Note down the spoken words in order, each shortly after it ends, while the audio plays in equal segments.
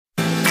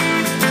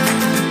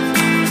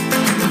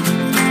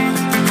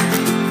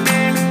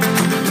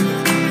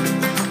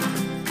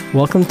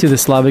Welcome to the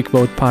Slavic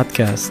Vote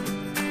podcast.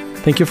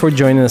 Thank you for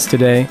joining us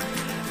today,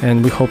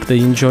 and we hope that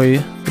you enjoy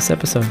this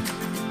episode.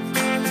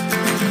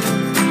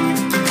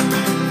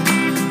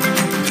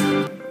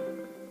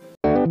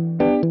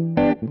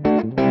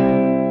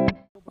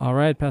 All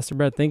right, Pastor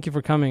Brett, thank you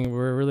for coming.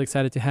 We're really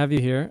excited to have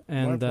you here.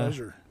 And, my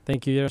pleasure.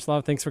 Thank you,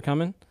 Yaroslav. Thanks for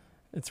coming.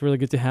 It's really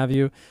good to have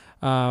you.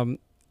 How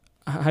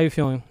are you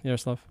feeling,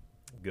 Yaroslav?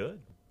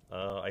 Good.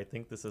 I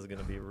think this is going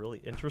to be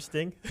really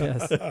interesting.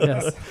 Yes,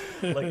 yes.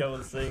 Like I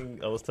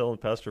was telling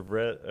Pastor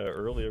Brett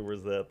earlier,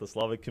 was that the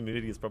Slavic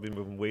community has probably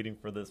been waiting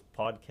for this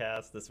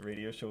podcast, this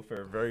radio show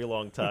for a very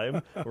long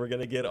time. We're going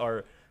to get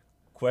our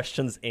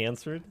questions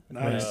answered.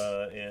 Nice.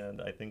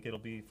 And I think it'll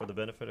be for the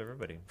benefit of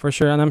everybody. For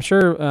sure. And I'm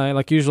sure,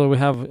 like usual, we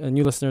have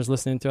new listeners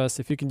listening to us.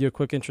 If you can do a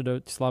quick intro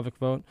to Slavic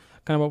Vote,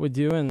 kind of what we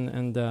do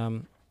and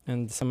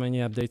some any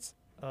updates.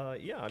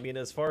 Yeah, I mean,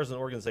 as far as an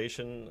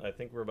organization, I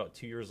think we're about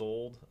 2 years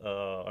old.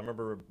 I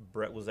remember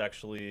Brett was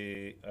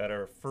actually at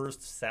our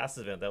first SAS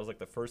event. That was like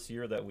the first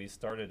year that we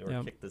started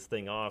or kicked this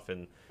thing off.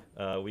 And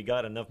we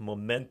got enough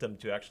momentum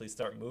to actually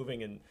start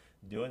moving and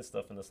doing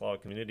stuff in the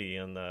Slavic community.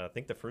 And I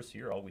think the first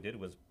year, all we did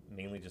was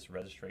mainly just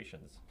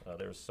registrations.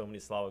 There were so many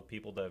Slavic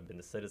people that have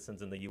been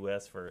citizens in the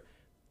U.S. for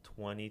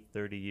 20,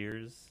 30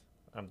 years.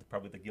 I'm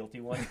probably the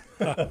guilty one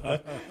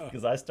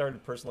because I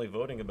started personally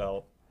voting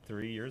about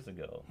 3 years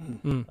ago,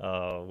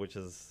 which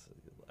is,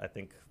 I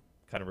think,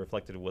 kind of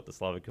reflected what the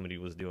Slavic community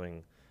was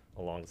doing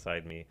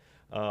alongside me.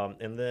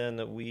 And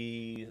then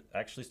we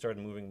actually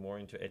started moving more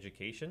into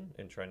education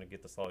and trying to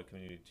get the Slavic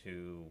community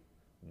to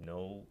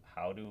know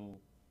how to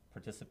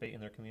participate in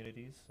their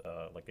communities.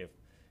 Like if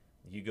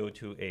you go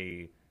to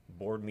a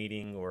board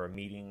meeting or a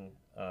meeting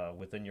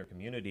within your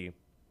community,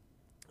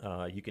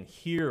 you can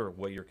hear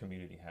what your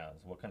community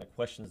has, what kind of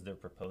questions they're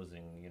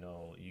proposing. You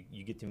know,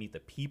 you get to meet the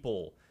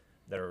people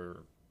that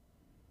are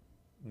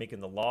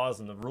making the laws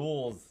and the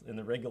rules and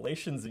the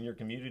regulations in your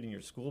community and your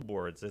school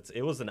boards.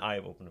 It was an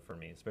eye-opener for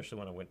me, especially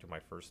when I went to my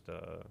first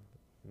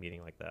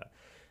meeting like that.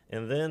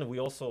 And then we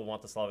also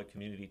want the Slavic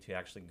community to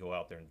actually go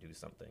out there and do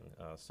something.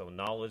 So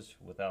knowledge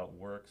without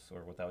works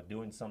or without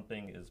doing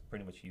something is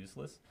pretty much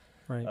useless.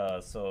 Right.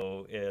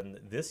 And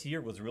this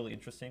year was really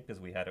interesting because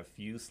we had a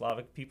few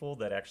Slavic people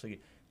that actually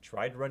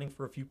tried running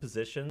for a few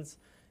positions,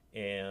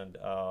 and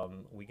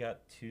we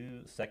got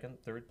second,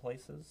 third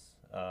places.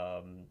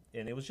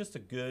 And it was just a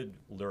good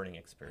learning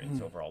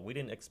experience overall. We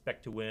didn't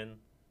expect to win,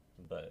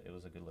 but it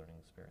was a good learning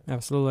experience.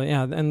 Absolutely,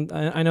 yeah. And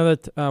I know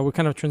that we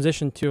kind of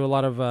transitioned to a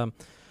lot of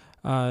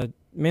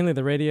mainly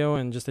the radio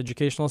and just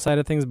educational side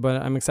of things,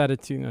 but I'm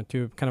excited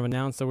to kind of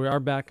announce that we are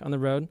back on the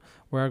road.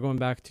 We are going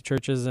back to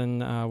churches,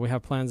 and we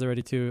have plans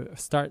already to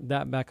start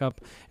that back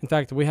up. In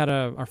fact, we had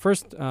our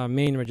first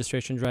main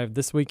registration drive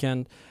this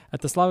weekend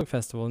at the Slavic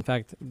Festival. In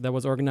fact, that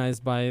was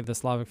organized by the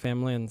Slavic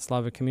family and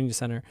Slavic Community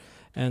Center,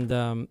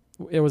 and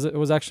it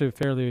was actually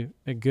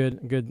a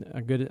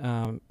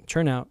good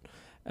turnout.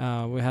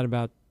 We had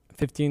about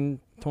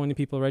 15-20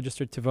 people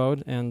registered to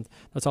vote, and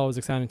that's always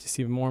exciting to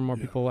see more and more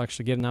people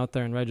actually getting out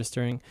there and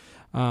registering.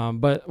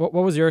 But what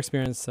was your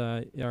experience,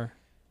 Yar?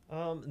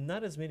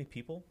 Not as many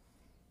people.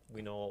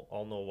 We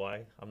all know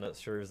why. I'm not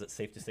sure. Is it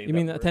safe to say? You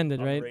mean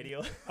attended, right?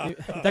 Radio? You're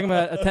talking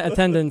about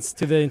attendance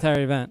to the entire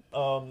event.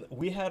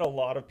 We had a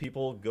lot of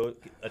people go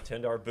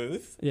attend our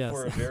booth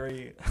for a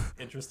very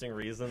interesting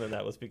reason, and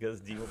that was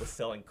because Dima was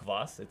selling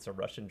kvass. It's a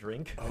Russian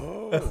drink.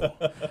 Oh,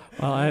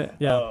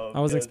 well, I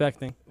was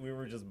expecting. We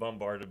were just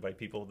bombarded by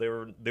people.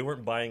 They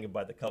weren't buying it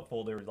by the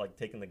cupful. They were like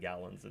taking the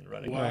gallons and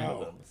running around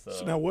with them.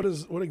 So now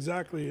what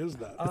exactly is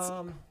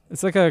that?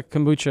 It's like a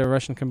kombucha,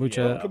 Russian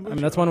kombucha. Yeah, I mean,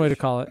 that's one way to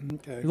call it.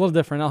 Okay. A little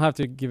different. I'll have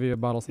to give you a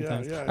bottle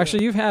sometimes.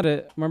 Actually, you've had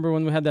it. Remember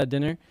when we had that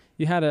dinner?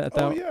 You had it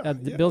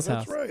at Bill's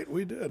house. That's right.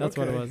 We did. That's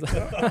what it was.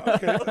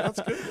 Okay,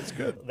 that's good. That's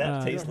good.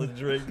 That tasteless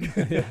drink.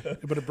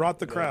 But it brought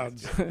the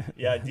crowds.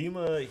 Yeah,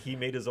 Dima, he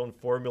made his own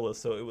formula,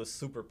 so it was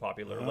super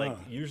popular. Like,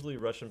 usually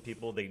Russian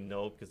people, they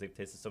know because they've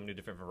tasted so many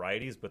different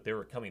varieties, but they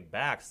were coming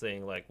back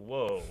saying, like,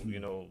 whoa,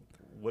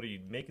 what are you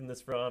making this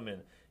from?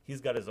 And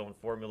he's got his own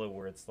formula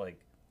where it's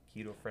like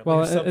keto friendly.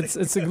 Well,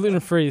 it's a gluten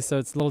free, so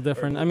it's a little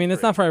different. I mean,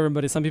 it's not for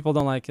everybody. Some people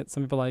don't like it.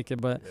 Some people like it,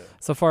 but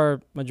so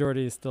far,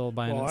 majority is still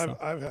buying it. Well,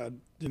 I've had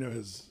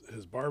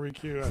his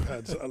barbecue. I've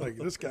had like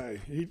this guy.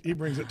 He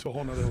brings it to a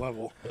whole nother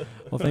level.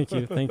 Well, thank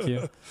you.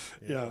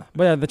 Yeah.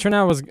 But yeah, the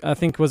turnout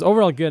was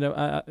overall good.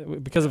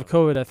 Because of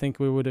COVID, I think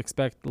we would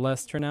expect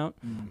less turnout.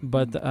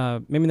 But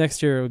maybe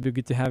next year it would be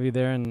good to have you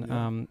there,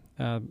 and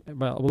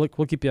but we'll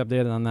keep you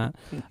updated on that.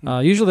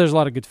 Usually there's a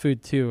lot of good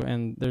food too,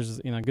 and there's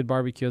good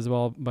barbecue as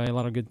well by a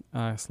lot of good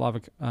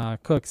Slavic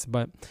cooks.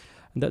 But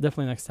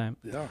definitely next time.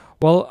 Yeah.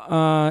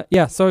 Well,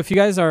 so if you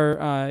guys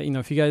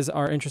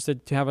are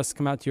interested to have us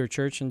come out to your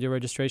church and do a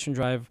registration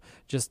drive,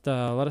 just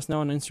let us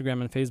know on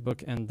Instagram and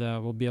Facebook, and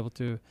we'll be able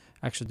to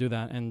actually do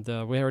that. And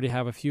we already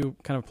have a few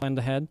kind of planned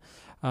ahead.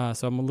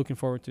 So I'm looking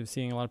forward to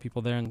seeing a lot of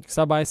people there. And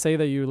stop by, say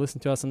that you listen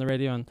to us on the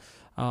radio, and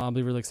I'll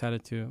be really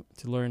excited to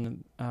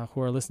learn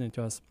who are listening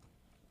to us.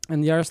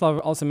 And Yaroslav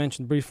also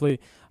mentioned briefly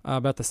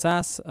about the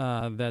SAS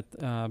that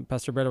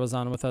Pastor Breda was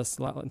on with us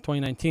in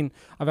 2019.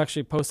 I've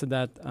actually posted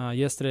that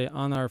yesterday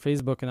on our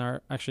Facebook and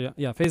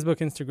Facebook,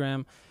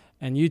 Instagram,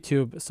 and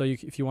YouTube. So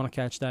if you want to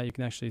catch that, you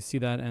can actually see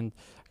that. And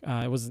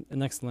it was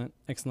an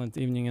excellent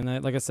evening.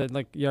 And like I said,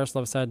 like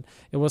Yaroslav said,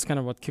 it was kind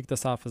of what kicked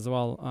us off as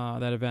well,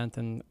 that event,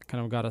 and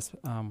kind of got us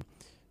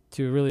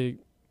to really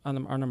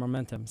on our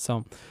momentum.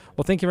 So,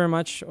 well, thank you very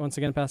much once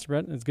again, Pastor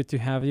Brett. It's good to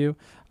have you.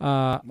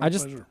 I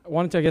just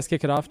wanted to, I guess,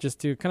 kick it off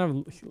just to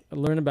kind of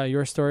learn about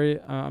your story.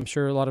 I'm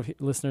sure a lot of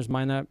listeners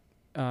might not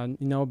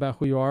know about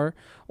who you are,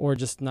 or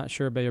just not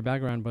sure about your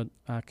background, but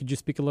could you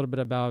speak a little bit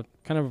about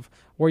kind of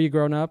where you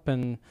grown up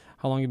and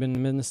how long you've been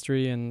in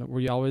ministry, and were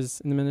you always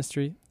in the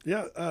ministry?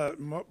 Yeah,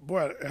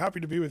 boy, happy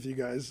to be with you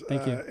guys.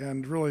 Thank you.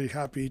 And really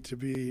happy to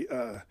be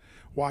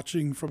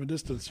watching from a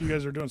distance. You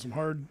guys are doing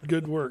some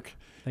good work.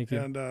 Thank you.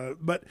 And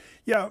but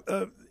yeah,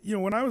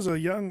 when I was a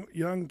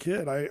young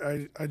kid,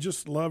 I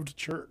just loved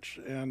church,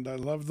 and I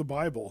loved the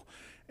Bible,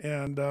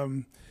 and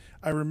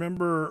I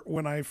remember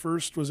when I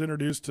first was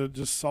introduced to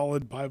just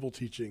solid Bible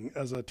teaching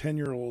as a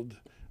 10-year-old.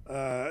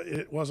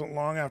 It wasn't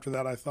long after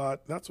that I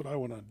thought, that's what I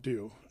want to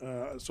do.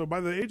 So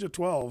by the age of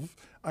 12,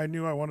 I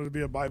knew I wanted to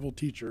be a Bible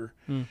teacher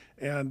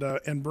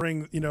and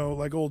bring,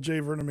 like old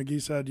J. Vernon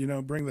McGee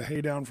said, bring the hay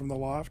down from the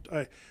loft.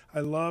 I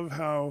love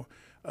how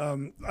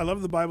I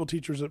love the Bible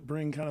teachers that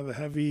bring kind of the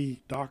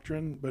heavy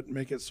doctrine, but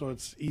make it so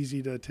it's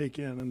easy to take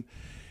in.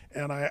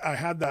 And I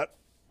had that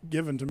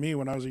given to me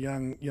when I was a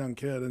young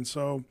kid. And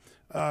so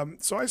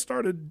I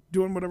started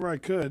doing whatever I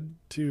could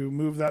to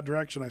move that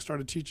direction. I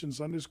started teaching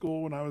Sunday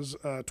school when I was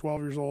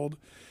 12 years old.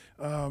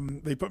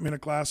 They put me in a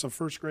class of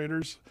first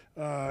graders,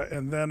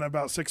 and then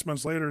about 6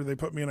 months later, they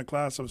put me in a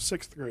class of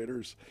sixth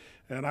graders,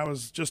 and I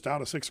was just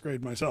out of sixth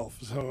grade myself.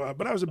 So,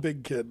 but I was a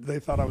big kid. They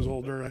thought I was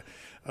older,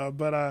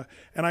 and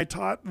I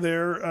taught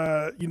there,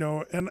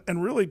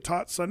 and really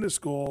taught Sunday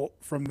school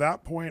from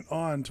that point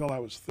on until I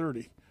was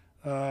 30.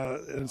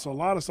 And it's a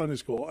lot of Sunday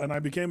school, and I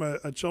became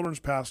a children's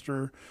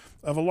pastor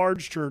of a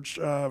large church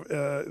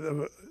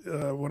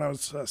when I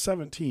was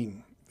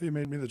 17. They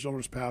made me the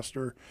children's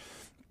pastor,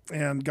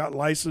 and got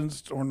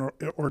licensed or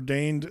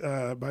ordained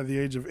by the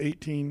age of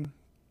 18,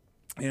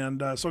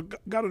 and so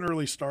got an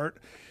early start.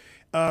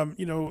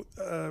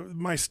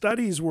 My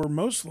studies were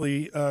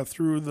mostly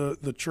through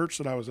the church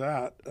that I was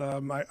at.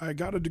 I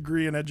got a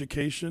degree in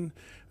education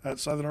at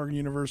Southern Oregon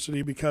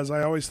University because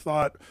I always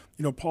thought,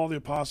 Paul the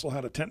Apostle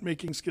had a tent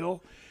making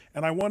skill,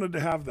 and I wanted to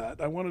have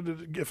that. I wanted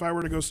to, if I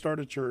were to go start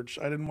a church,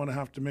 I didn't want to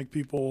have to make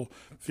people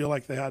feel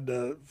like they had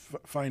to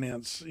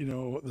finance,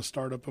 the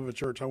startup of a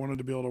church. I wanted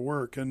to be able to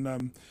work, and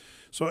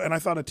I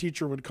thought a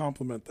teacher would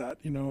complement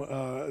that,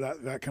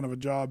 that kind of a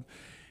job.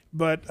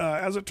 But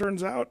as it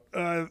turns out,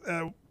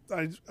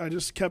 I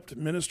just kept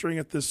ministering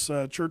at this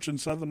church in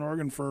Southern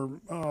Oregon for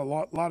a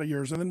lot of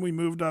years. And then we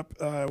moved up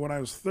when I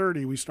was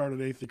 30, we started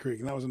Athey Creek,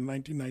 and that was in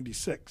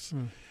 1996.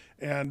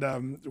 And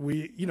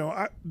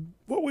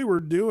what we were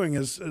doing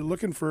is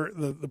looking for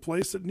the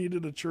place that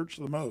needed a church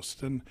the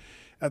most. And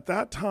at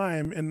that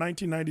time in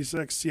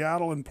 1996,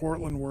 Seattle and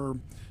Portland were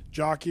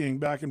jockeying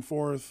back and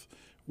forth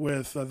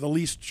with the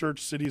least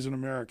church cities in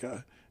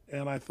America.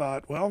 And I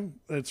thought, well,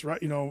 it's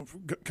right,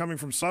 coming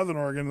from Southern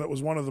Oregon, that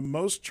was one of the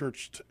most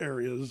churched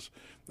areas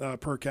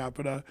per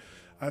capita.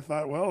 I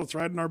thought, well, it's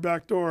right in our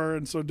back door.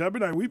 And so Debbie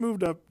and I, we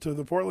moved up to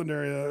the Portland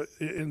area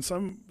in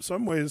some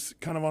ways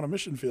kind of on a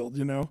mission field,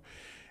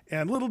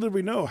 And little did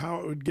we know how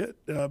it would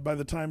get by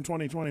the time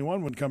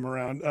 2021 would come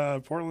around.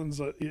 Portland's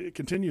it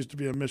continues to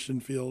be a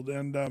mission field,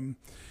 and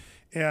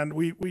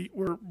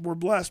we're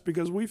blessed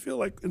because we feel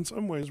like in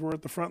some ways we're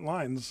at the front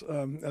lines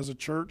as a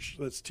church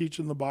that's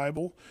teaching the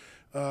Bible.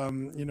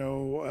 There's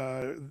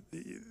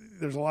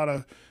a lot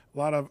of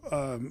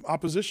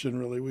opposition,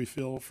 really, we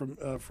feel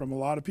from a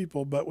lot of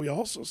people, but we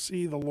also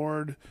see the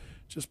Lord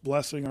just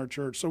blessing our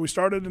church. So we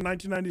started in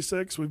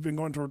 1996. We've been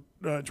going for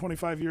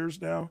 25 years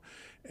now,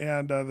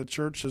 and the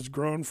church has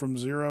grown from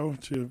zero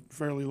to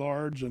fairly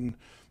large, and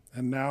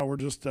now we're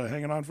just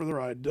hanging on for the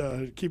ride,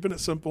 keeping it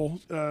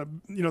simple. The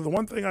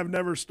one thing I've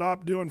never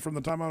stopped doing from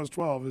the time I was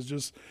 12 is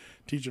just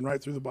teaching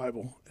right through the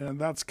Bible, and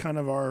that's kind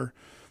of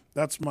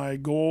that's my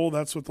goal.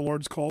 That's what the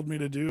Lord's called me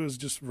to do, is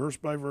just verse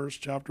by verse,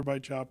 chapter by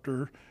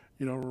chapter,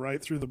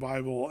 right through the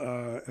Bible.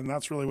 And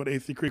that's really what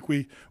Athey Creek,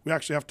 we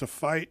actually have to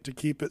fight to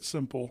keep it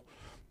simple.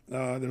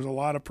 There's a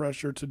lot of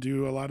pressure to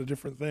do a lot of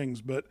different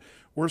things, but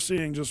we're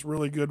seeing just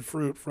really good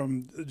fruit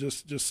from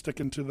just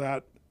sticking to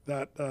that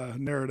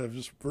narrative,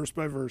 just verse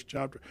by verse,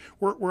 chapter.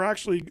 We're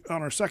actually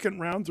on our second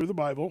round through the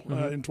Bible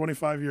in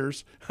 25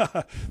 years.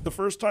 The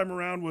first time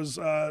around was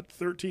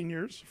 13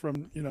 years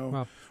from,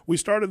 Wow. We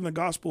started in the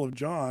Gospel of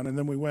John, and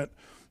then we went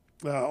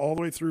all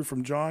the way through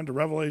from John to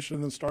Revelation,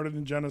 and then started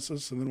in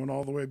Genesis, and then went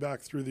all the way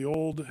back through the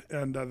Old,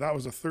 and that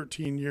was a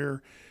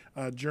 13-year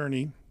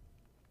journey.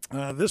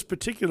 This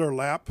particular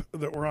lap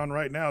that we're on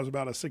right now is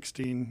about a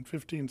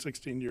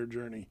 16-year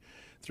journey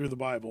through the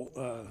Bible.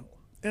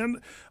 and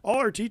all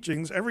our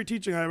teachings, every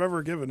teaching I've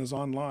ever given is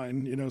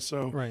online,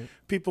 so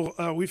people,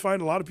 we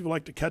find a lot of people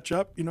like to catch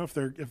up, if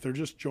they're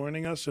just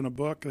joining us in a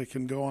book, they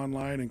can go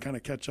online and kind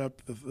of catch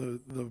up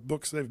the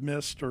books they've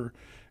missed, or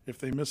if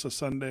they miss a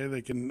Sunday,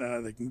 they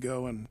can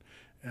go and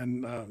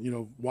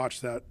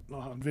watch that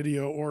on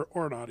video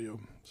or an audio.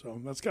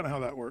 So that's kind of how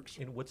that works.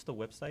 And what's the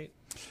website?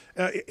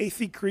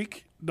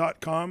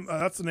 atheycreek.com.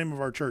 That's the name of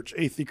our church,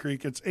 Athey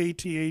Creek. It's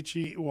Athey.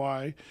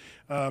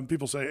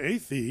 People say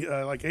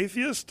Athey, like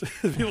atheist.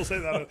 People say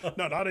that.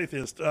 No, not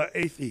atheist.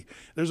 Athey.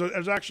 There's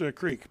actually a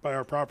creek by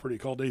our property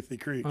called Athey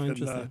Creek. Oh,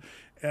 interesting.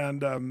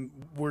 And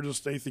we're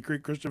just Athey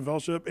Creek Christian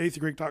Fellowship,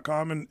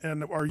 atheycreek.com.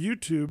 And our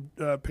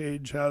YouTube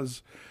page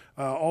has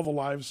all the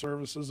live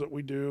services that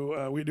we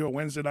do. We do a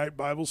Wednesday night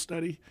Bible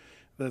study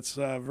that's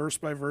verse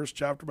by verse,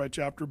 chapter by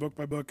chapter, book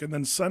by book. And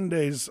then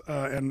Sundays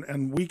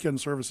and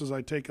weekend services,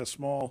 I take a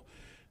small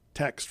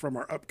text from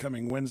our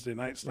upcoming Wednesday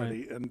night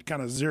study and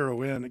kind of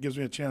zero in. It gives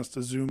me a chance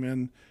to zoom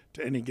in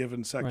to any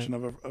given section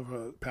of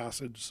a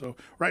passage. So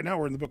right now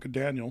we're in the book of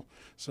Daniel.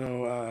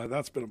 So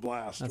that's been a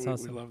blast. That's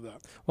awesome. We love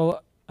that.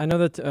 Well, I know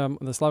that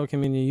the Slavic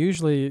community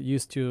usually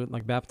used to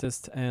like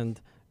Baptist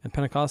and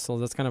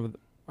Pentecostals. That's kind of,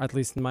 at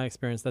least in my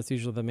experience, that's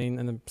usually the main,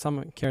 and then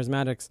some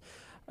charismatics.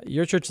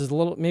 Your church is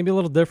maybe a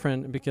little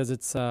different because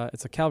it's a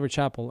Calvary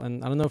Chapel,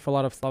 and I don't know if a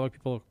lot of Slavic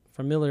people are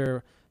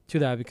familiar to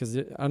that, because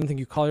I don't think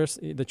you call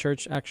the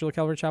church actual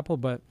Calvary Chapel.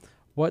 But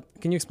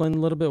can you explain a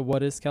little bit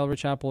what is Calvary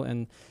Chapel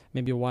and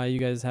maybe why you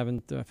guys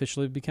haven't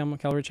officially become a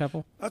Calvary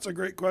Chapel? That's a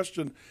great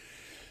question.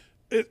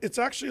 It's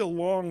actually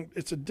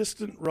it's a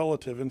distant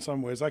relative in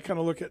some ways. I kind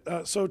of look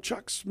at, so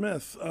Chuck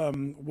Smith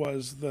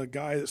was the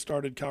guy that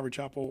started Calvary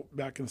Chapel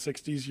back in the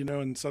 60s,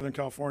 in Southern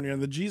California,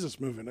 and the Jesus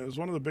movement. It was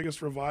one of the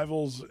biggest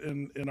revivals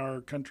in our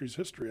country's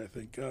history, I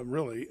think,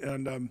 really.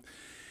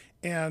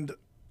 And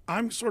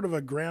I'm sort of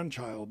a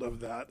grandchild of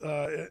that.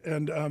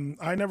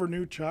 I never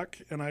knew Chuck,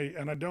 and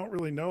I don't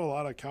really know a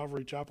lot of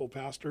Calvary Chapel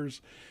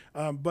pastors,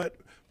 but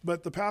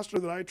the pastor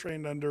that I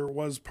trained under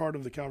was part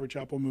of the Calvary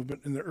Chapel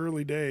movement in the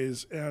early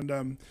days,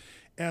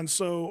 and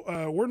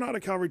so we're not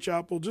a Calvary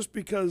Chapel just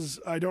because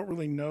I don't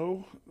really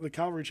know the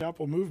Calvary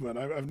Chapel movement.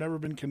 I've never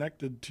been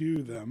connected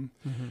to them.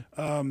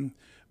 Mm-hmm.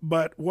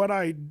 But what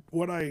I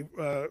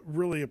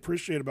really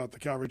appreciate about the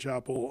Calvary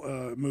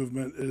Chapel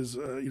movement is,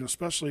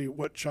 especially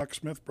what Chuck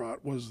Smith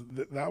brought, was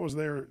that was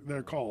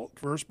their call,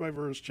 verse by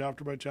verse,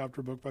 chapter by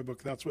chapter, book by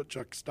book. That's what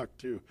Chuck stuck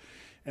to,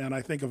 and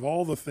I think of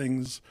all the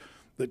things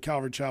that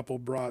Calvary Chapel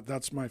brought,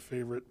 that's my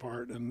favorite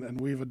part, and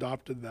we've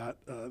adopted that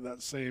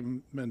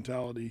same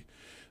mentality.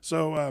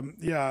 So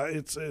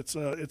it's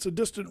a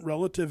distant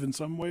relative in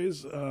some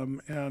ways,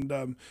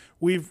 and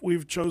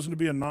we've chosen to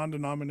be a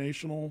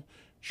non-denominational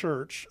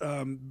church,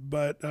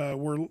 but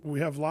we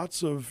have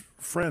lots of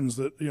friends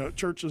that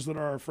churches that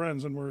are our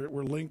friends, and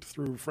we're linked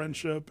through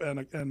friendship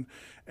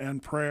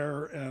and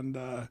prayer and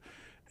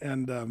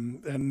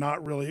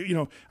not really,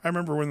 I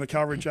remember when the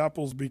Calvary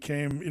Chapels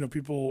became,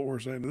 people were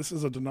saying this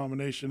is a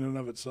denomination in and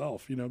of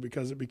itself,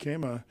 because it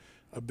became a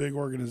big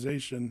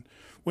organization.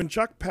 When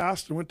Chuck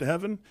passed and went to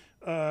heaven,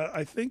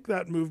 I think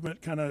that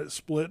movement kind of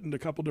split into a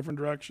couple different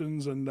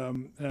directions, and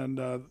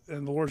the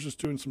Lord's just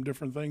doing some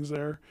different things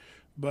there.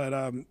 But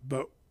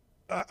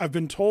I've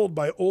been told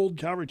by old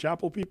Calvary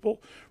Chapel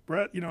people,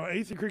 Brett,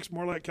 Athey Creek's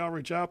more like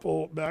Calvary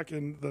Chapel back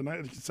in the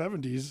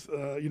 1970s,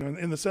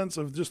 in the sense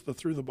of just the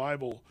through the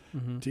Bible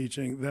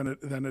teaching than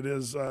it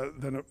is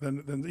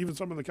than even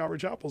some of the Calvary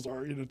Chapels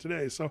are,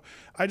 today. So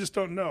I just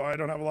don't know. I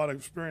don't have a lot of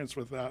experience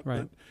with that.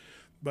 Right.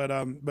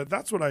 But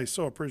that's what I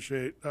so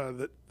appreciate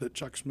that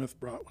Chuck Smith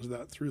brought, was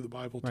that through the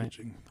Bible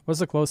teaching. What's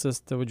the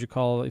closest would you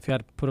call, if you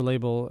had to put a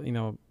label,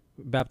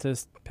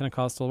 Baptist,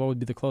 Pentecostal, what would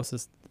be the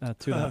closest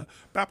to that?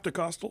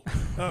 Baptist-costal.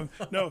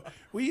 No,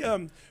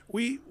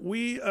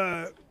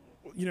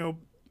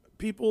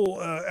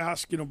 people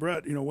ask,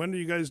 Brett, when do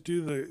you guys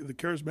do the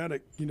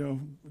charismatic,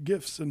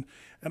 gifts? And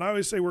I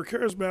always say we're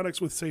charismatics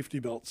with safety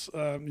belts.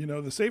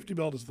 The safety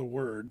belt is the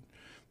word.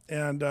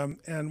 And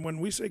when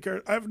we say,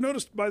 I've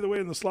noticed, by the way,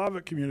 in the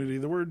Slavic community,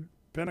 the word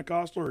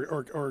Pentecostal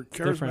or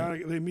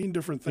charismatic, they mean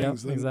different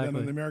things than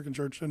in the American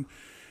church. And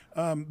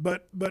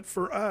but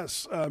for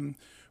us,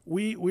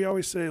 we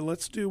always say,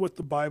 let's do what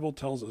the Bible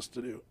tells us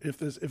to do.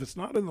 If it's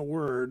not in the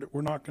Word,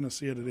 we're not going to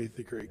see it at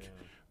Athey Creek.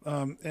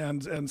 Yeah.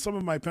 And some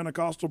of my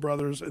Pentecostal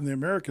brothers, in the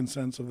American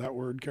sense of that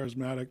word,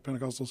 charismatic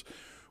Pentecostals,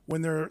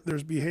 when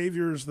there's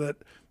behaviors that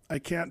I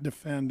can't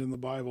defend in the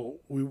Bible,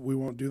 we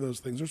won't do those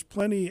things. There's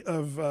plenty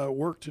of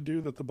work to do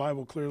that the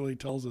Bible clearly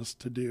tells us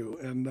to do,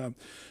 and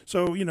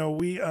so we're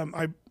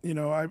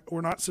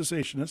not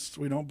cessationists.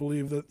 We don't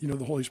believe that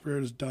the Holy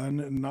Spirit is done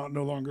and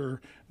no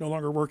longer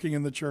working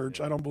in the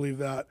church. I don't believe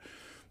that,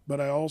 but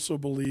I also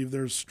believe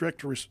there's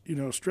strict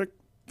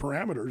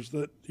parameters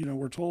that,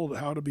 we're told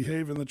how to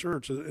behave in the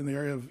church in the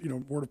area of,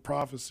 word of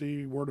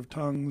prophecy, word of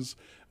tongues,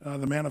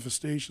 the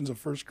manifestations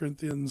of 1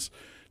 Corinthians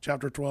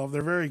chapter 12.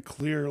 They're very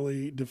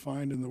clearly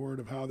defined in the word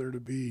of how they're to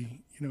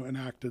be,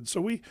 enacted.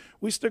 So we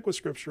stick with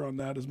scripture on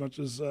that as much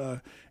as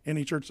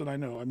any church that I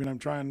know. I mean, I'm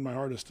trying my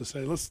hardest to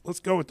say, let's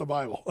go with the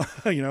Bible.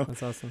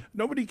 That's awesome.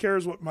 Nobody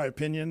cares what my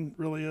opinion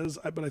really is,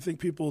 but I think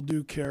people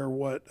do care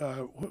what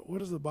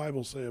does the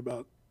Bible say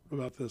about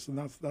this, and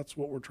that's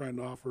what we're trying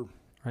to offer.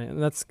 Right,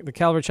 and that's the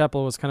Calvary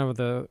Chapel was kind of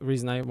the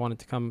reason I wanted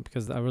to come,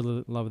 because I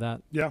really love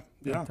that. Yeah.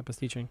 Type of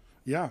teaching.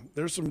 Yeah,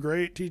 there's some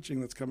great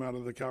teaching that's come out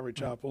of the Calvary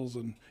Chapels,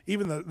 and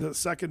even the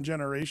second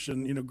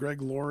generation.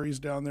 Greg Laurie's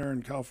down there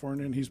in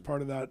California, and he's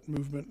part of that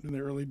movement in the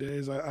early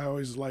days. I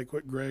always like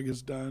what Greg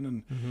has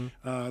done,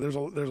 and there's a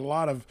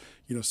lot of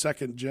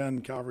second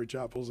gen Calvary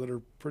Chapels that are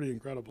pretty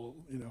incredible.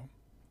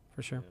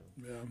 For sure.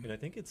 Yeah. And I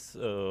think it's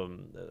a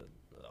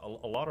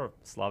lot of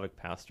Slavic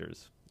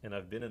pastors. And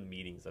I've been in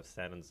meetings. I've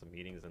sat in some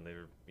meetings, and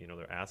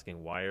they're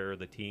asking, why are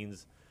the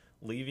teens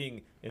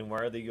leaving, and why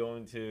are they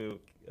going to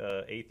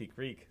Athey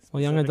Creek?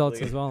 Well, young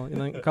adults as well,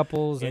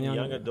 couples and and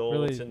young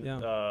adults, really,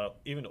 and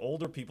even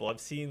older people.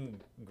 I've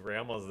seen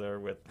grandmas there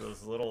with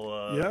those little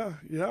the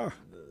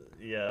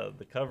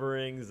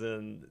coverings,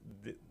 and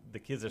the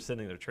kids are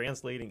sitting there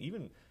translating.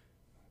 Even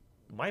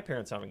my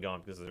parents haven't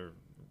gone because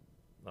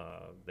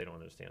they don't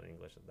understand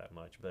English that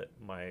much, but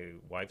my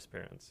wife's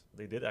parents,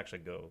 they did actually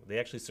go. They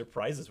actually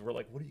surprised us. We're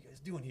like, what are you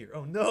guys doing here?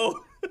 Oh, no.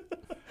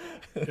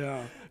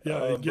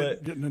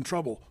 Getting in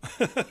trouble.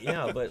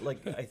 Yeah, but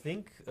I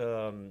think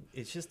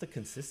it's just the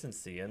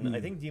consistency. And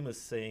I think Dima's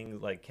saying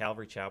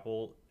Calvary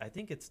Chapel, I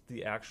think it's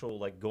the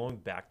actual going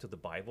back to the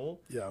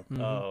Bible.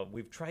 Yeah.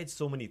 We've tried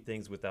so many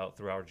things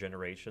through our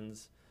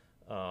generations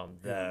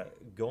that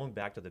going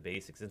back to the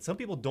basics. And some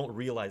people don't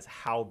realize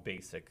how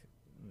basic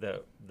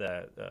that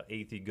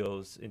Athey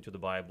goes into the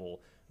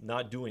Bible,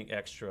 not doing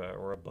extra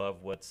or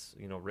above what's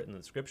written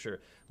in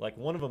Scripture. Like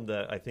one of them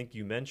that I think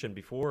you mentioned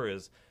before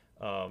is,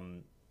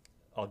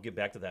 I'll get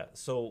back to that.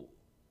 So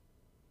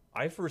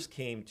I first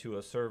came to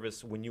a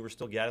service when you were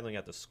still gathering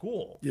at the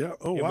school. Yeah.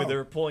 Oh, wow. When they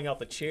were pulling out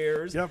the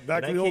chairs. Yeah,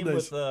 back in the old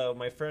days. I came with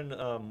my friend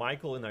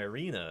Michael and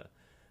Irina.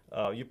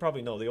 You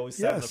probably know they always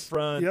sat in the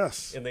front.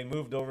 Yes. And they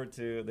moved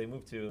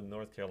to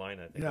North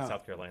Carolina, I think, or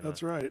South Carolina.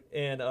 That's right.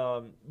 And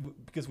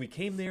because we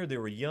came there, they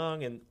were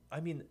young, and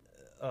I mean,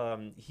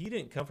 he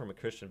didn't come from a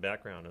Christian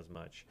background as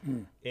much.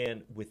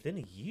 And within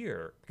a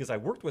year, because I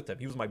worked with him,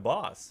 he was my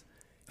boss.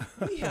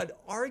 We had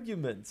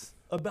arguments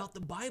about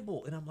the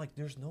Bible, and I'm like,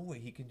 there's no way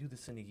he can do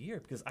this in a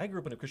year, because I grew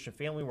up in a Christian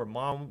family where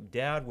mom,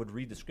 dad would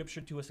read the Scripture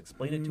to us,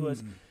 explain it to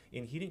us,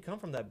 and he didn't come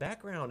from that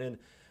background.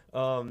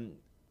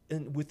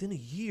 And within a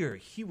year,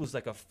 he was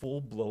like a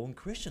full-blown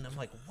Christian. I'm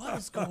like, what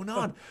is going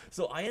on?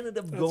 So I ended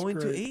up going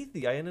to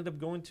Athey. I ended up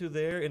going to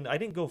there, and I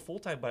didn't go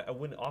full-time, but I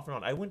went off and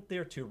on. I went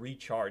there to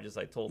recharge, as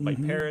I told my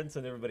parents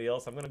and everybody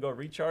else. I'm going to go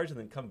recharge and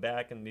then come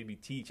back and maybe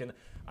teach. And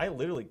I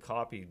literally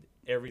copied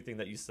everything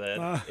that you said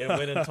and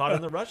went and taught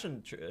in the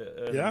Russian,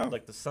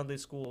 like the Sunday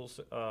schools,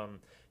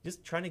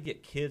 just trying to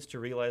get kids to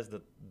realize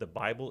that the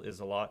Bible is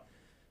a lot.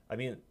 I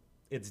mean,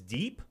 it's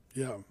deep.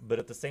 Yeah. But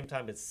at the same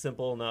time, it's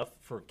simple enough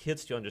for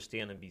kids to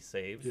understand and be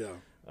saved.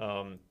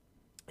 Yeah.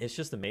 It's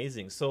just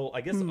amazing. So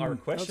I guess our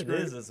question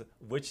is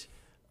which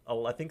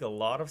I think a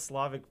lot of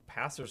Slavic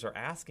pastors are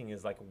asking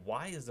is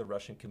why is the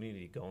Russian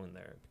community going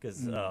there?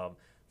 Because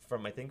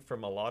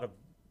from a lot of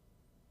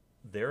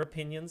their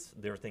opinions,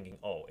 they're thinking,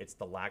 oh, it's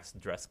the lax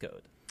dress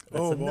code.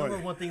 That's the number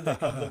one thing that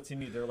comes up to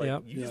me. They're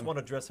like, you just want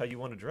to dress how you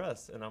want to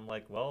dress. And I'm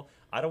like, well,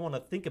 I don't want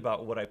to think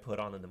about what I put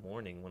on in the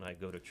morning when I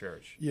go to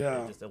church.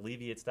 Yeah. It just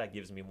alleviates that,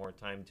 gives me more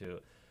time to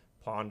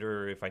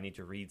ponder if I need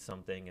to read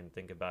something and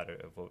think about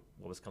it, of what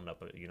was coming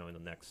up, in the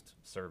next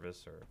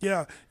service. Or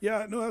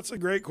no, that's a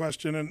great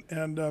question, and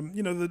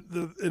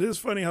it is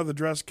funny how the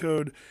dress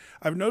code,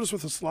 I've noticed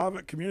with the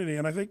Slavic community,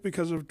 and I think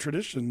because of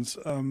traditions,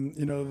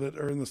 that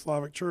are in the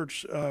Slavic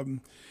church.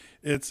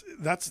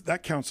 That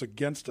counts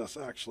against us,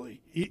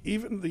 actually.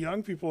 Even the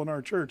young people in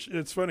our church.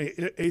 It's funny.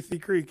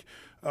 Athey Creek,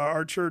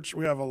 our church,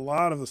 we have a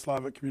lot of the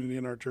Slavic community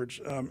in our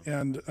church,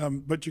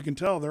 but you can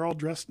tell they're all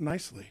dressed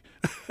nicely,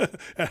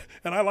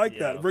 and I like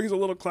that. It brings a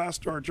little class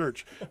to our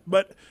church.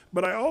 But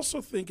I also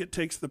think it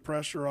takes the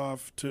pressure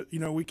off.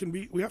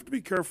 We have to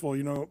be careful.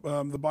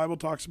 The Bible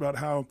talks about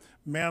how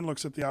man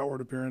looks at the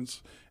outward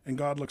appearance and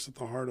God looks at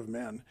the heart of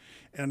man.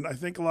 And I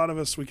think a lot of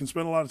us, we can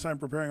spend a lot of time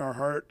preparing our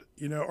heart,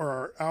 or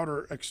our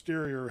outer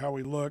exterior, how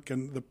we look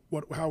and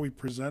how we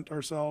present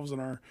ourselves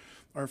and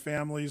our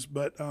families.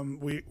 But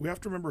we have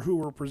to remember who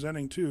we're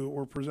presenting to.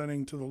 We're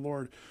presenting to the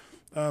Lord.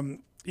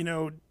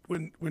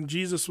 When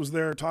Jesus was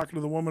there talking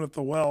to the woman at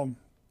the well,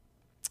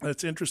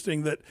 it's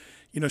interesting that,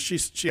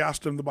 she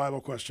asked him the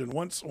Bible question.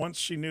 Once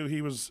she knew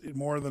he was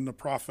more than a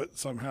prophet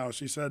somehow,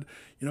 she said,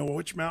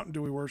 which mountain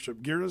do we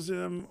worship,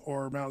 Gerizim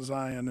or Mount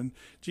Zion? And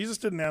Jesus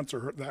didn't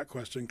answer that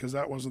question because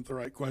that wasn't the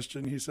right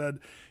question. He said,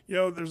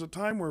 there's a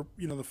time where,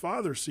 the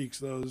Father seeks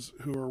those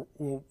who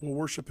will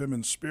worship him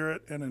in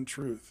spirit and in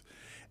truth.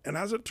 And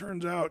as it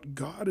turns out,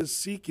 God is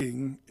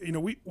seeking,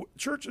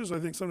 churches, I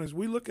think sometimes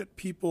we look at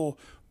people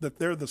that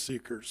they're the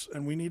seekers,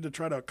 and we need to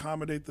try to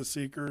accommodate the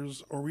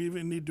seekers, or we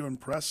even need to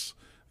impress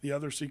the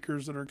other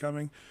seekers that are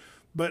coming.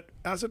 But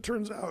as it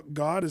turns out,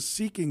 God is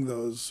seeking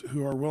those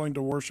who are willing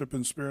to worship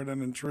in spirit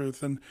and in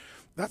truth. And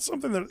that's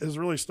something that has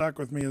really stuck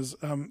with me is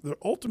the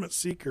ultimate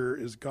seeker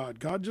is God.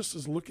 God just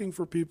is looking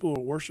for people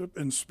who worship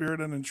in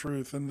spirit and in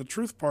truth. And the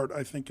truth part,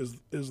 I think,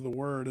 is the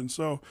word. And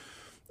so,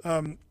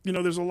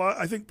 there's a lot,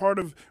 I think part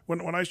of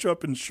when I show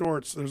up in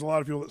shorts, there's a lot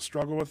of people that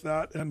struggle with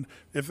that. And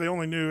if they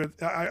only knew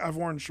it, I've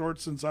worn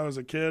shorts since I was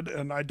a kid,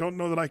 and I don't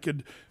know that I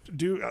could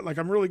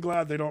I'm really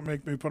glad they don't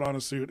make me put on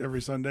a suit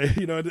every Sunday.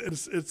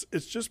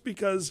 It's just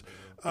because,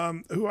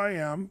 who I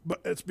am, but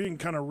it's being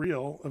kind of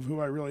real of who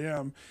I really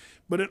am.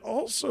 But it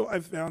also,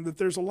 I've found that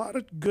there's a lot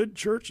of good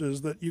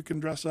churches that you can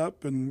dress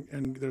up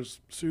and there's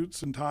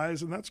suits and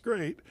ties, and that's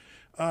great.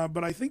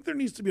 But I think there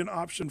needs to be an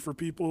option for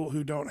people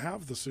who don't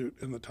have the suit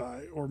and the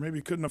tie, or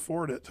maybe couldn't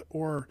afford it,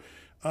 or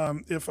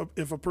if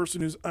a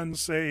person who's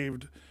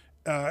unsaved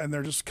and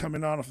they're just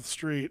coming off the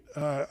street,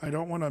 I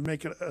don't want to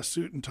make it a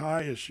suit and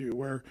tie issue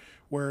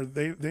where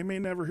they may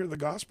never hear the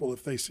gospel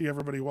if they see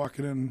everybody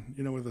walking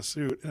in, with a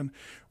suit. And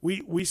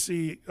we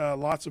see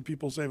lots of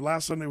people saved.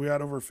 Last Sunday we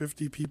had over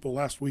 50 people.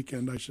 Last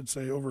weekend, I should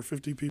say, over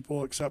 50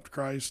 people accept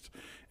Christ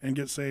and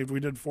get saved.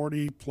 We did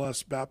 40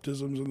 plus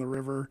baptisms in the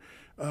river.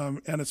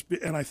 And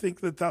I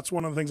think that's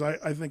one of the things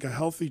I think a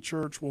healthy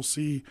church will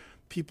see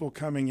people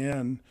coming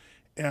in.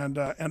 And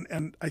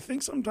I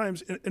think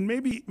sometimes, and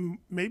maybe in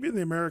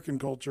the American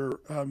culture,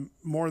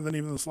 more than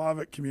even the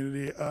Slavic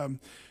community,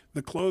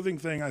 the clothing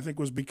thing I think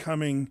was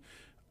becoming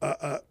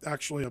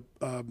actually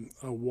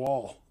a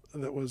wall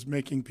that was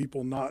making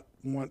people not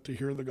want to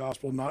hear the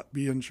gospel, not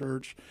be in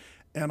church.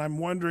 And I'm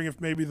wondering if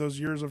maybe those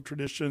years of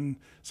tradition,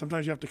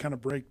 sometimes you have to kind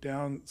of break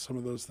down some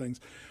of those things.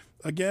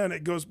 Again,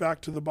 it goes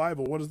back to the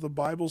Bible. What does the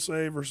Bible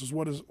say versus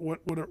what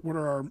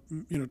are our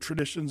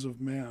traditions of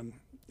man?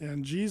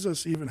 And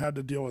Jesus even had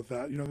to deal with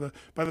that.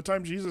 By the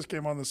time Jesus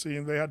came on the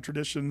scene, they had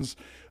traditions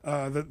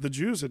that the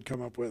Jews had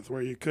come up with,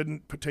 where you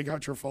couldn't take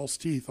out your false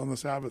teeth on the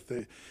Sabbath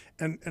day,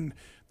 and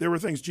there were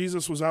things.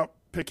 Jesus was out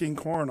picking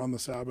corn on the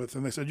Sabbath,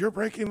 and they said, "You're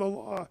breaking the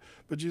law."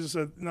 But Jesus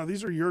said, "No,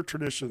 these are your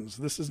traditions.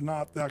 This is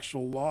not the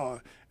actual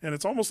law." And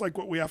it's almost like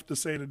what we have to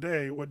say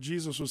today. What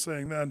Jesus was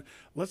saying then.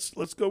 Let's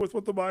go with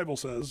what the Bible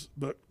says,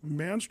 but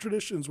man's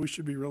traditions, we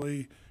should be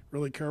really,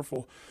 really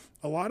careful.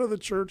 A lot of the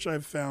church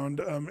I've found,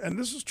 and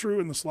this is true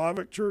in the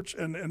Slavic church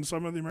and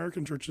some of the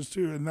American churches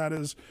too, and that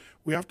is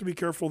we have to be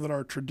careful that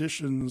our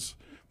traditions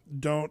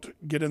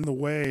don't get in the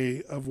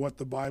way of what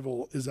the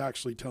Bible is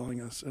actually telling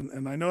us.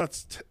 And I know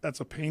that's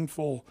a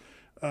painful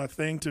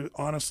thing to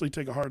honestly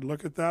take a hard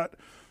look at that,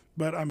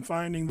 but I'm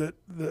finding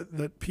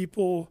that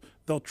people,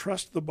 they'll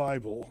trust the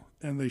Bible,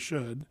 and they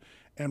should,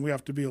 and we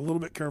have to be a little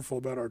bit careful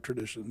about our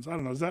traditions. I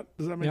don't know, does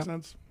that make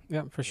sense?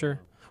 Yeah, for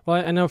sure. Well,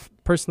 I know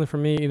personally for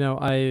me,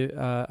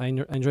 I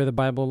enjoy the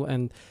Bible,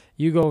 and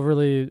you go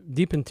really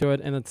deep into it.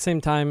 And at the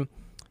same time,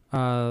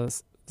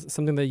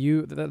 something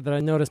that I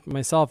noticed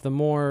myself, the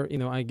more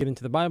I get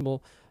into the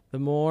Bible, the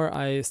more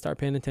I start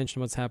paying attention to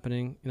what's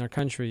happening in our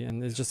country,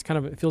 and it's just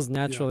it feels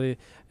naturally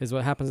is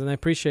what happens. And I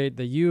appreciate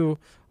that you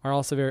are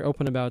also very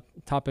open about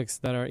topics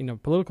that are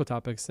political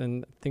topics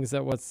and things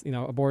that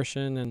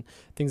abortion and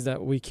things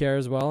that we care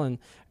as well. And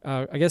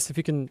I guess if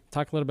you can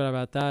talk a little bit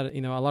about that, a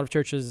lot of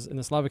churches in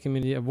the Slavic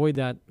community avoid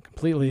that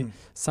completely.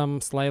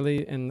 Some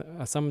slightly, and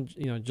some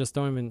just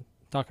don't even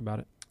talk about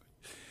it.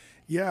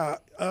 Yeah.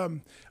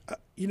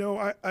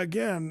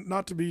 Again,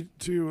 not to be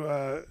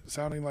too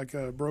sounding like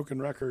a broken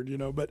record,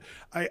 but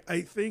I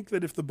think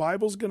that if the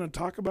Bible's going to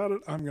talk about it,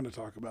 I'm going to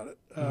talk about it.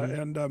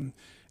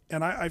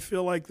 And I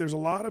feel like there's a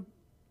lot of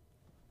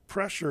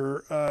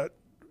pressure,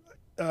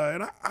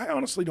 and I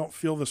honestly don't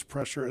feel this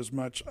pressure as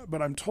much, but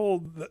I'm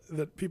told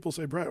that people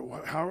say, "Brett,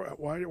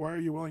 why are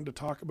you willing to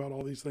talk about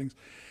all these things?"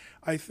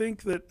 I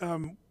think that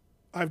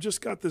I've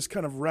just got this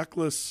kind of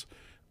reckless,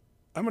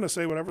 I'm going to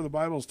say whatever the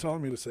Bible is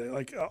telling me to say.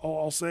 Like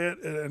I'll say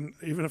it, and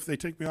even if they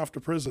take me off to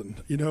prison,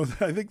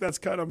 I think that's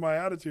kind of my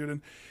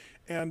attitude.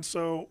 And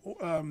so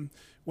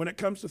when it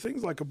comes to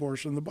things like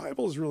abortion, the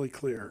Bible is really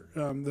clear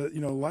that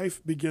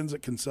life begins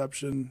at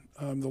conception.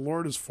 The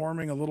Lord is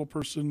forming a little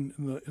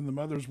person in the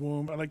mother's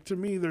womb. And to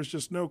me, there's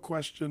just no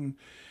question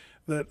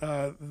that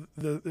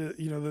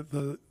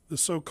the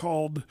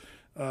so-called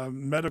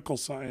medical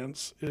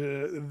science,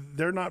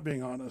 they're not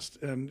being honest.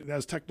 And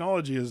as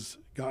technology has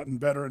gotten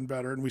better and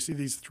better, and we see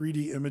these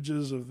 3D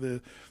images of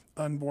the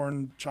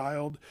unborn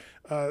child,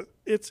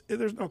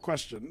 there's no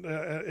question.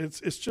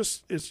 It's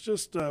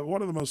just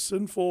one of the most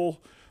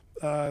sinful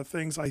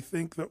things I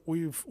think that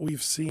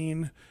we've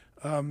seen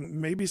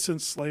maybe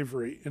since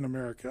slavery in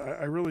America.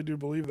 I really do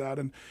believe that,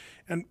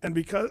 and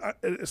because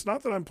it's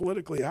not that I'm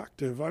politically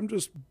active, I'm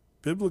just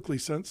biblically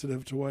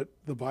sensitive to what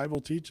the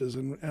Bible teaches,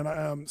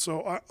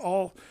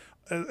 so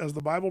as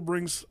the Bible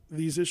brings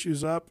these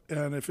issues up,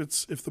 and if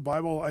the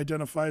Bible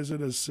identifies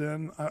it as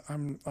sin,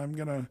 I'm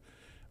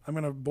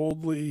gonna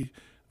boldly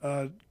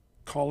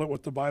call it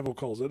what the Bible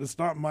calls it. It's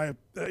not my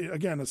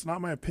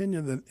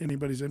opinion that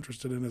anybody's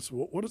interested in. It's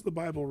what does the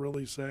Bible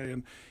really say?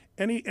 And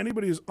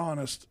anybody who's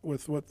honest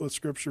with what the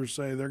scriptures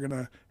say, they're going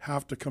to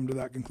have to come to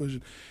that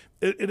conclusion.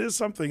 It is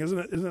something, isn't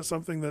it? Isn't it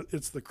something that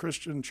it's the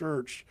Christian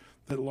church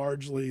that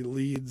largely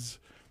leads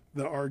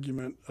the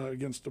argument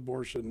against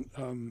abortion,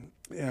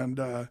 and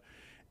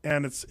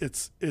it's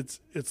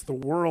the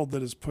world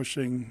that is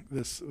pushing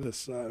this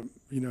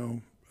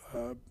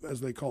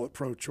as they call it,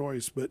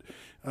 pro-choice. But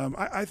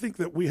I think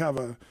that we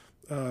have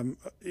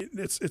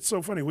it's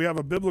so funny. We have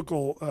a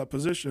biblical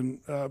position,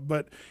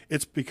 but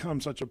it's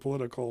become such a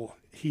political,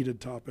 heated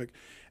topic.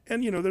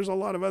 And, there's a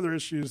lot of other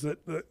issues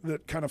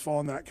that kind of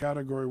fall in that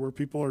category where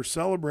people are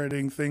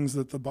celebrating things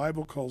that the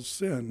Bible calls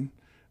sin,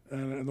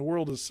 and the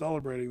world is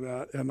celebrating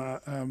that.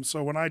 And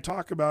so when I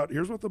talk about,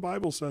 here's what the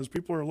Bible says,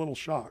 people are a little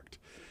shocked.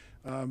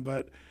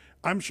 But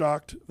I'm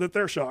shocked that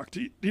they're shocked.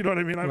 You know what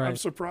I mean? I'm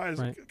surprised.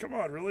 Right. Come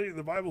on, really?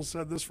 The Bible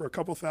said this for a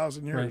couple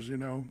thousand years.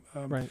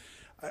 Right.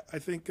 I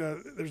think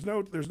there's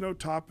no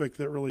topic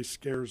that really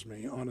scares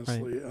me,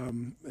 honestly.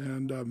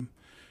 Right.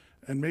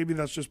 And maybe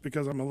that's just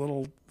because I'm a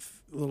little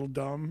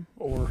dumb,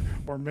 or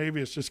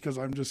maybe it's just because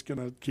I'm just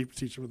gonna keep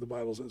teaching what the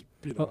Bible says.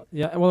 Well,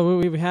 yeah. Well,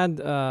 we've had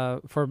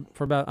for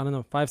about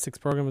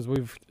 5-6 programs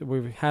we've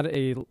had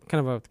a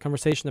kind of a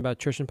conversation about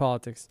church and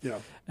politics. Yeah.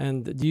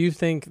 And do you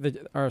think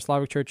that our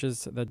Slavic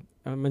churches, that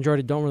a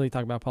majority don't really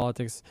talk about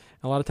politics?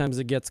 A lot of times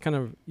it gets kind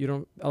of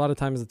a lot of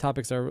times the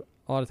topics are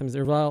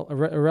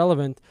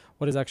irrelevant.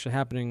 What is actually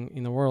happening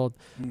in the world?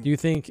 Mm. Do you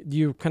think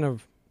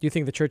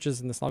the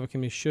churches in the Slavic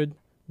community should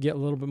get a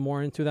little bit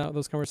more into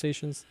those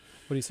conversations?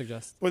 What do you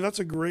suggest? Well, that's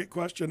a great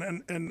question,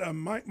 and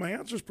my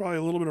answer is probably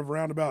a little bit of a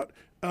roundabout.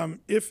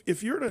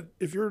 If you're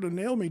to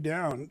nail me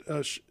down,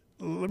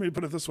 let me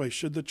put it this way: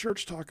 should the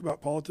church talk about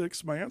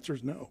politics? My answer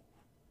is no.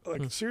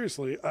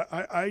 Seriously,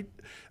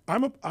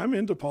 I'm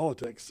into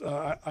politics.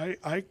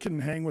 I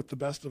can hang with the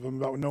best of them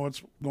about know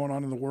what's going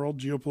on in the world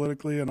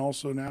geopolitically and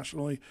also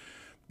nationally,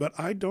 but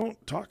I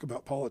don't talk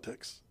about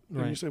politics.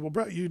 Right. And you say, well,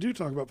 Brett, you do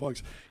talk about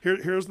politics.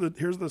 Here's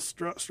the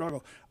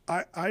struggle.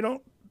 I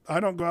don't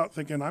go out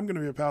thinking I'm going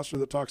to be a pastor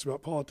that talks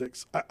about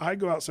politics. I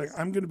go out saying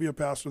I'm going to be a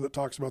pastor that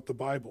talks about the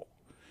Bible.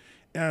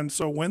 And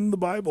so when the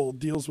Bible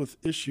deals with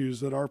issues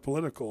that are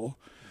political,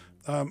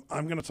 I'm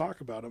going to talk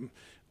about them.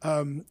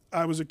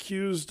 I was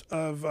accused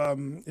of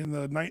in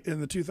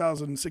the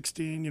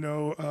 2016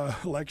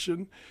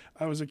 election.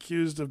 I was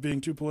accused of being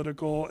too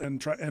political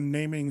and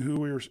naming who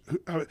we were.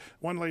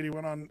 One lady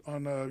went on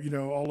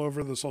all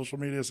over the social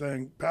media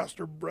saying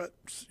Pastor Brett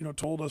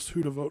told us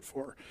who to vote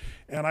for,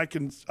 and I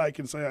can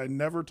say I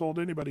never told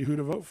anybody who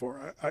to vote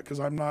for because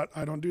I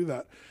don't do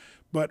that.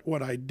 But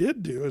what I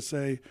did do is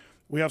say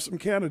we have some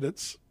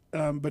candidates.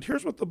 But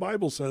here's what the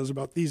Bible says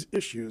about these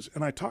issues,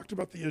 and I talked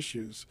about the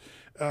issues,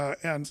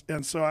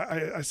 and so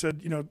I said,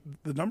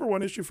 the number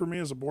one issue for me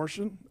is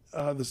abortion.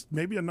 This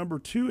maybe a number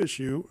two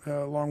issue,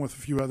 along with a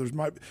few others.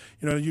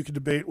 You could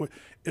debate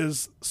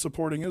is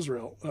supporting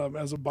Israel.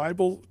 As a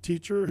Bible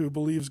teacher who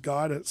believes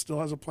God still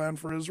has a plan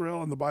for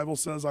Israel, and the Bible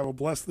says, "I will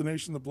bless the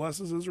nation that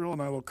blesses Israel,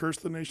 and I will curse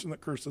the nation that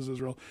curses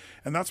Israel,"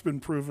 and that's been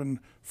proven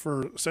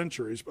for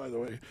centuries, by the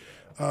way.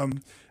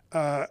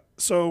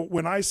 So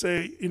when I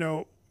say,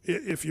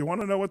 if you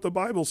want to know what the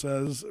Bible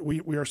says,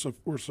 we're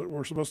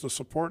supposed to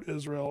support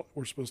Israel.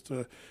 We're supposed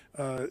to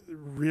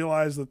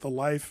realize that the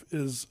life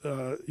is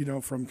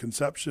from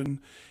conception,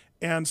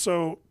 and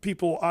so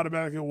people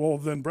automatically, well,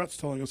 then Brett's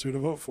telling us who to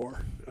vote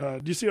for.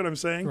 Do you see what I'm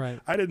saying? Right.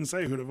 I didn't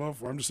say who to vote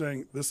for. I'm just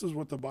saying this is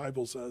what the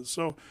Bible says.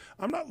 So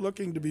I'm not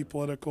looking to be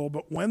political,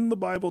 but when the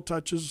Bible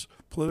touches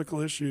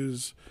political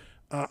issues,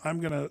 I'm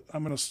gonna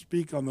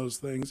speak on those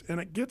things, and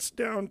it gets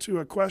down to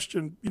a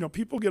question.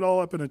 People get all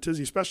up in a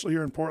tizzy, especially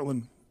here in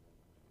Portland.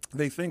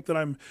 They think that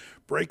I'm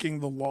breaking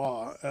the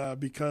law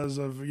because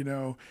of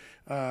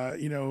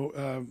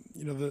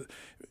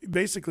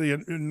basically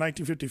in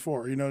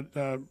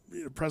 1954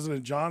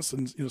 President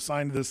Johnson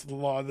signed this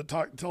law that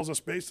tells us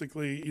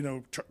basically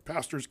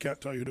pastors can't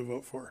tell you who to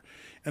vote for,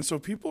 and so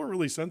people are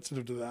really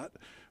sensitive to that.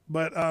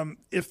 But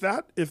if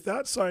that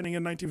signing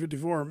in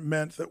 1954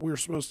 meant that we were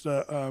supposed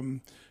to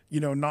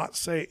not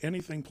say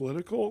anything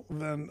political,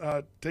 then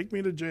take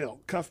me to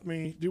jail, cuff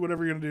me, do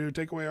whatever you're going to do,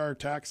 take away our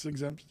tax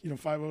exempt,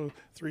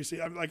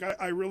 503C.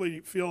 I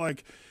really feel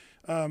like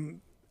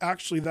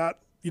actually that,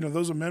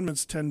 those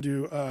amendments tend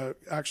to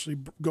actually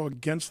go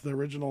against the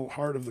original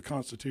heart of the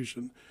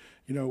Constitution.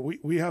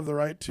 We have the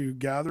right to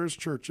gather as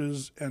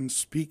churches and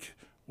speak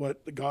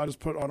what God has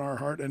put on our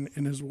heart and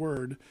in His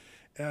Word.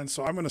 And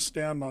so I'm going to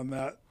stand on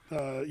that,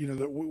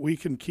 that we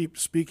can keep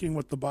speaking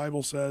what the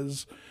Bible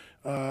says.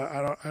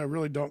 I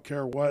really don't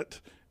care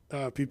what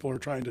people are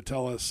trying to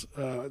tell us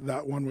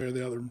that one way or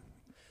the other.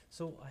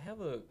 So I have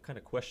a kind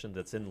of question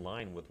that's in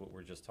line with what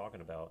we're just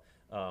talking about.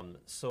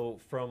 So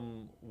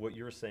from what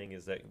you're saying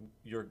is that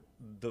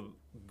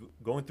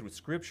going through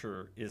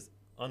Scripture is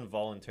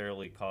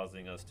involuntarily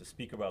causing us to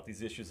speak about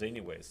these issues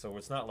anyway. So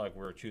it's not like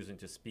we're choosing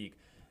to speak.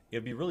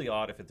 It'd be really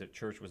odd if the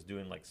church was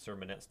doing like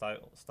sermonette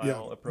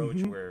style approach,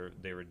 mm-hmm. where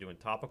they were doing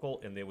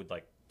topical and they would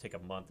like take a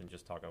month and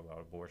just talk about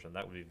abortion.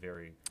 That would be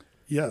very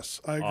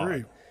Yes, I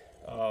agree.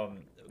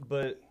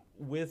 But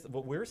with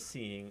what we're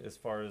seeing as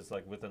far as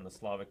like within the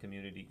Slavic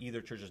community,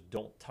 either churches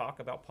don't talk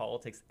about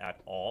politics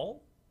at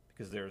all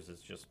because there's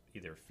this just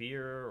either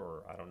fear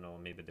or I don't know,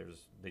 maybe they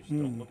just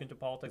don't look into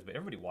politics, but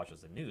everybody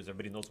watches the news.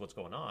 Everybody knows what's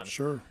going on.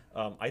 Sure.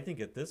 I think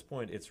at this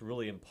point it's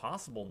really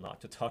impossible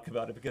not to talk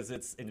about it because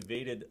it's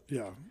invaded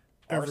our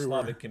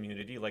everywhere. Slavic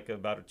community. Like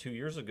about 2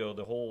 years ago,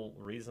 the whole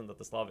reason that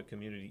the Slavic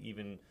community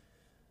even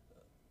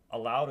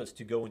allowed us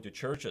to go into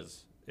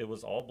churches, it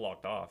was all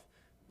blocked off,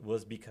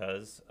 was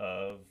because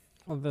of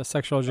the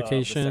sexual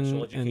education,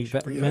 and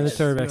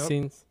mandatory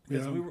vaccines.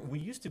 Because we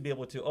used to be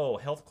able to,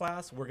 health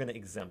class, we're going to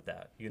exempt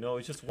that. You know,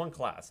 it's just one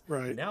class.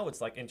 Right. Now it's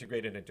like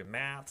integrated into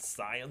math,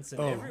 science,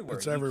 and everywhere.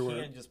 It's everywhere.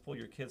 You can't just pull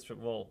your kids from,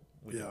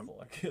 we can pull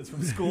our kids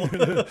from school.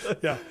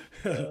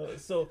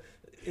 So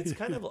it's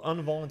kind of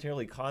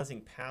involuntarily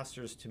causing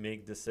pastors to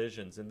make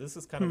decisions. And this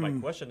is kind of my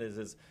question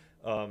is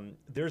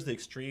there's the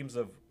extremes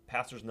of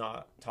pastors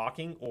not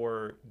talking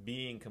or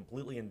being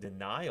completely in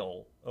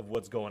denial of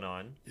what's going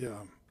on. Yeah.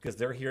 Because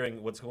they're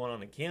hearing what's going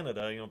on in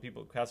Canada. You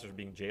know, pastors are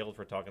being jailed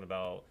for talking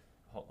about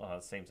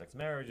same-sex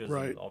marriages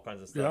and all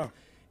kinds of stuff.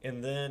 Yeah.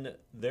 And then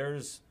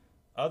there's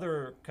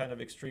other kind of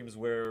extremes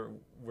where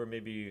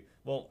maybe,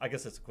 I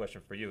guess it's a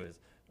question for you is,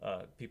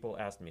 people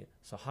asked me,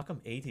 so how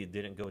come AT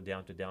didn't go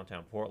down to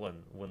downtown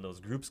Portland when those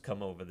groups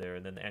come over there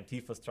and then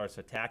Antifa starts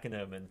attacking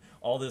them and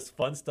all this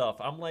fun stuff?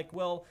 I'm like,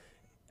 do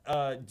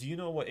you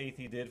know what AT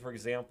did, for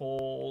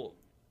example,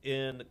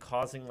 in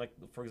causing, like,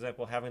 for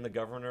example, having the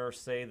governor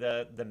say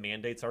that the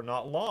mandates are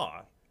not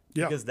law?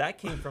 Yeah. Because that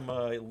came from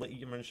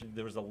you mentioned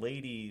there was a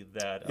lady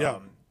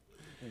that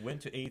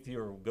went to AT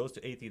or goes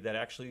to AT that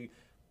actually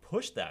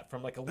pushed that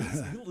from like a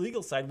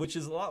legal side, which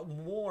is a lot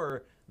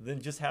more than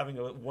just having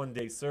a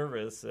one-day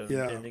service and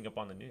ending up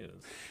on the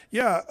news.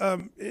 Yeah,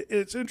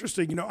 it's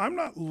interesting. You know, I'm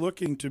not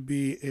looking to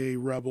be a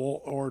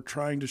rebel or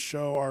trying to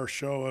show our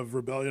show of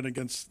rebellion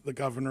against the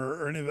governor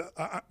or any of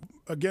that.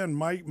 Again,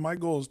 my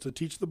goal is to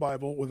teach the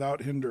Bible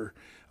without hinder.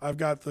 I've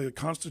got the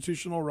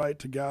constitutional right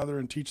to gather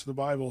and teach the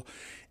Bible.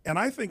 And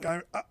I think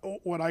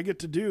what I get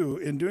to do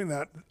in doing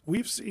that,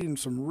 we've seen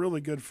some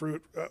really good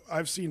fruit.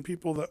 I've seen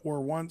people that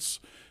were once,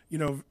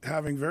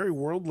 having very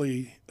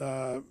worldly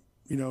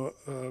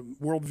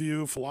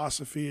worldview,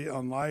 philosophy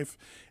on life,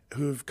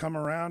 who've come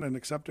around and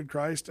accepted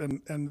Christ,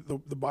 and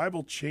the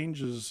Bible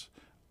changes,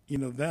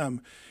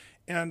 them.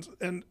 And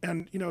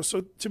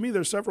so to me,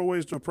 there's several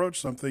ways to approach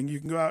something. You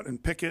can go out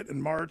and picket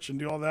and march and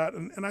do all that.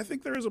 And I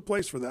think there is a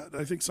place for that.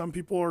 I think some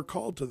people are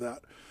called to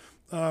that.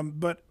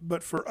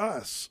 But for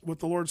us, what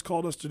the Lord's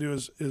called us to do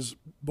is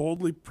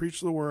boldly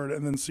preach the word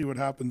and then see what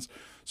happens.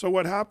 So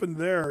what happened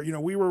there,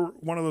 we were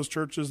one of those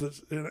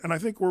churches and I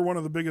think we're one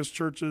of the biggest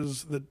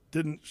churches that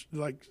didn't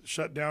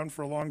shut down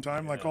for a long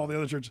time, like all the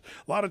other churches.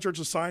 A lot of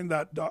churches signed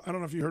that. I don't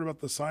know if you heard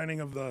about the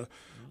signing of a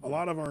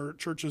lot of our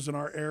churches in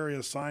our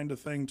area signed a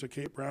thing to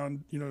Cape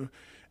Brown,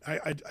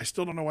 I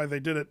still don't know why they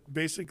did it.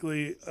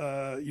 Basically,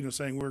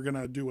 saying we're going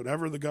to do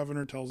whatever the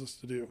governor tells us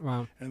to do.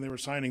 Wow. And they were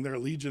signing their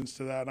allegiance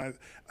to that. And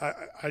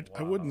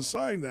I wouldn't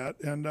sign that.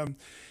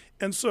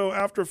 And so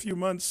after a few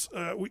months,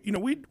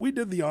 we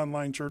did the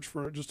online church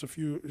for just a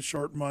few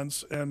short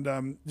months,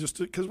 and just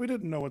because we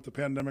didn't know what the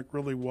pandemic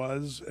really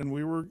was, and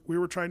we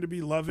were trying to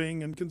be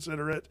loving and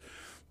considerate.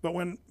 But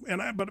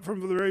from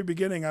the very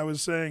beginning, I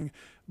was saying,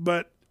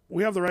 but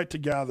we have the right to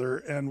gather,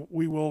 and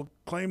we will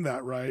claim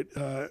that right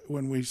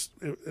when we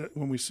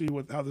see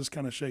how this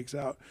kind of shakes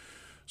out.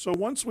 So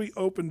once we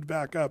opened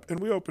back up,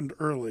 and we opened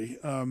early,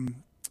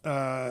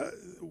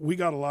 we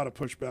got a lot of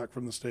pushback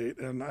from the state,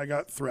 and I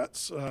got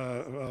threats,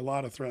 a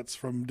lot of threats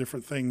from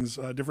different things,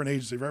 different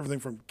agencies, everything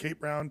from Cape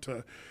Brown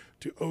to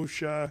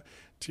OSHA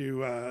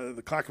to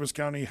the Clackamas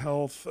County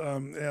Health,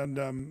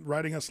 and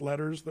writing us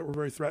letters that were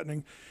very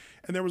threatening.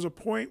 And there was a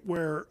point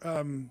where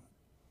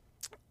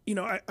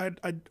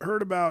I'd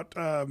heard about,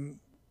 a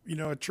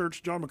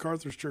church, John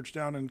MacArthur's church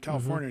down in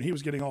California, and he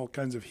was getting all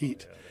kinds of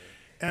heat.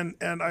 And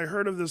I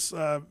heard of this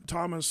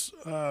Thomas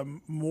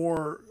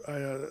More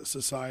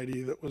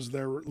Society that was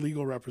their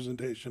legal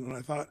representation. And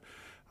I thought,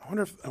 I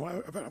wonder if I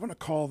want to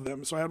call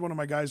them. So I had one of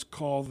my guys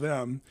call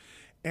them.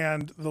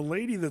 And the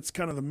lady that's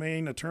kind of the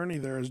main attorney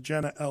there is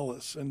Jenna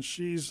Ellis. And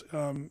she's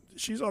on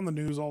the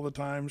news all the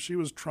time. She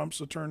was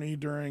Trump's attorney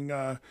during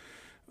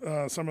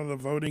some of the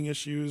voting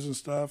issues and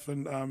stuff,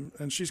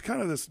 and she's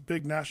kind of this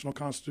big national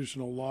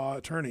constitutional law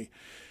attorney.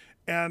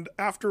 And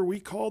after we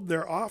called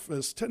their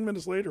office, 10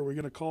 minutes later, we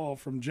get a call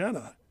from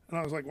Jenna. And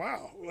I was like,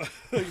 wow,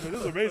 this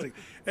is amazing.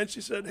 And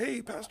she said,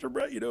 hey, Pastor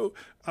Brett,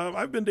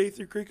 I've been to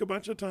Athey Creek a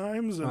bunch of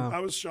times, and I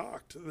was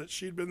shocked that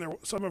she'd been there.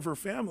 Some of her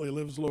family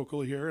lives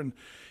locally here,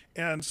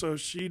 and so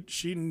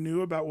she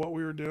knew about what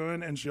we were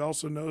doing, and she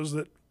also knows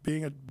that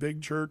being a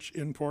big church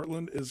in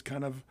Portland is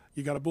kind of,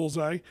 you got a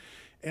bullseye.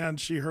 and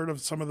she heard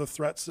of some of the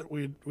threats that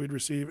we'd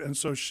received, and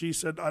so she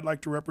said, "I'd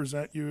like to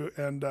represent you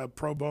and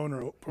pro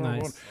bono." Nice. Bono.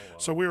 Oh, wow.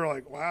 So we were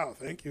like, "Wow,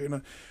 thank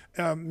you."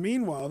 And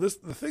meanwhile, the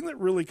thing that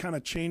really kind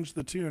of changed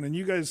the tune, and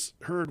you guys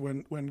heard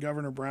when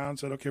Governor Brown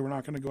said, "Okay, we're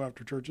not going to go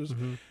after churches."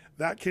 Mm-hmm.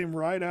 That came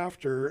right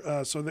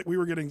after, so that we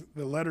were getting,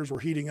 the letters were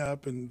heating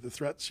up and the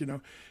threats,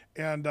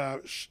 and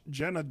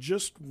Jenna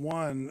just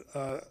won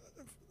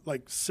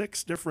like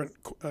 6 different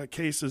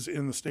cases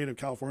in the state of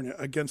California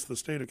against the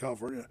state of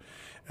California,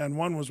 and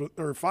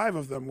 5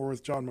 of them were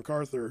with John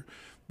MacArthur.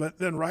 But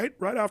then right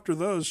after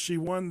those, she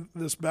won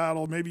this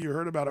battle. Maybe you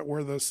heard about it,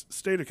 where the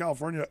state of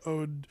California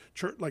owed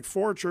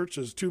 4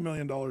 churches $2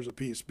 million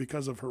apiece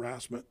because of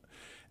harassment,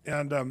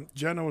 and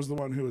Jenna was the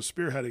one who was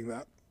spearheading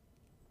that.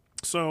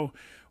 So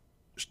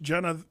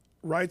Jenna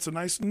writes a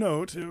nice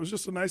note. It was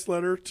just a nice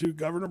letter to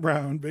Governor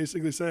Brown,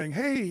 basically saying,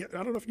 "Hey, I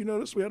don't know if you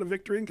noticed, we had a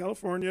victory in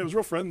California. It was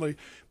real friendly,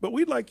 but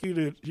we'd like you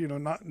to,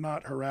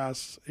 not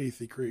harass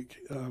Athey Creek,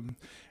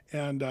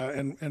 and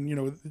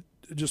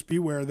just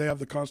beware. They have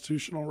the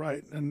constitutional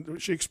right."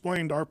 And she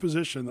explained our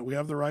position, that we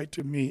have the right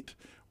to meet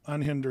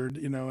unhindered,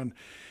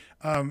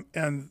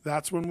 and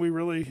that's when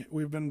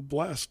we've been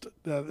blessed.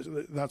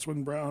 That's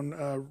when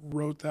Brown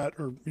wrote that,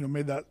 or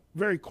made that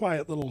very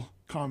quiet little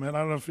comment. I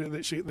don't know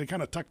if they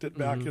kind of tucked it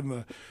back in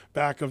the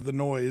back of the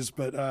noise,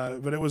 but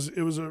it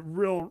was a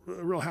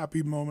real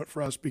happy moment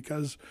for us,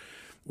 because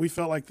we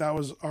felt like that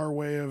was our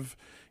way of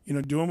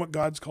doing what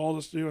God's called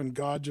us to do, and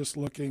God just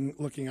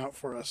looking out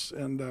for us.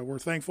 And we're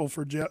thankful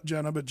for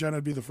Jenna, but Jenna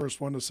would be the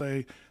first one to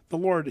say, the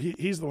Lord,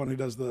 he's the one who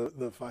does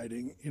the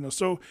fighting.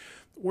 So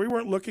we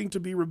weren't looking to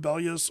be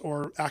rebellious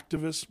or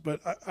activists, but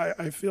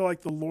I feel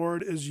like the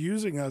Lord is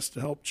using us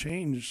to help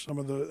change some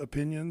of the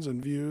opinions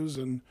and views,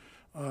 and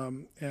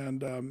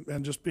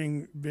just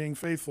being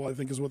faithful, I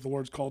think, is what the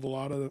Lord's called a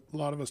lot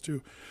of us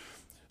to.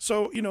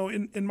 So,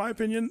 in my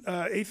opinion,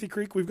 Athey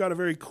Creek, we've got a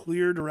very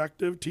clear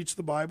directive: teach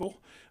the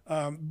Bible.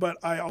 But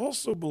I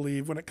also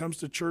believe, when it comes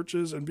to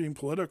churches and being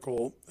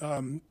political,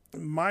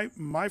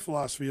 my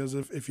philosophy is,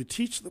 if you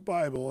teach the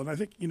Bible, and I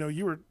think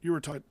you were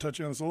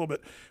touching on this a little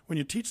bit, when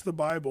you teach the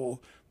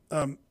Bible,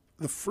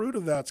 the fruit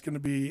of that's going to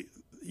be,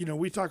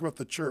 we talk about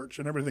the church,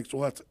 and everybody thinks,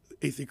 well, that's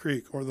Athey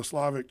Creek or the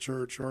Slavic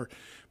church,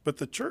 but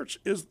the church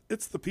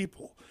it's the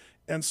people.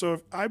 And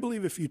so I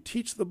believe if you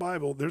teach the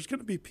Bible, there's going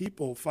to be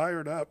people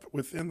fired up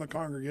within the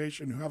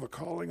congregation who have a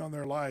calling on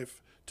their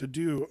life to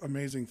do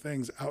amazing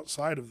things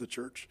outside of the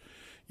church.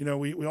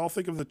 We all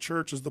think of the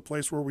church as the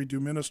place where we do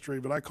ministry,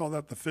 but I call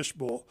that the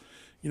fishbowl.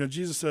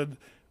 Jesus said,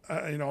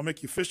 I'll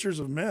make you fishers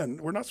of men.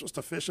 We're not supposed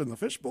to fish in the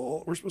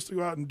fishbowl. We're supposed to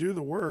go out and do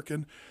the work.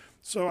 And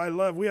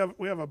so we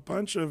have a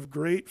bunch of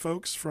great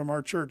folks from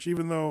our church.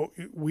 Even though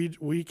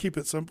we keep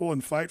it simple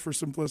and fight for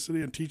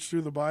simplicity and teach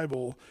through the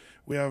Bible,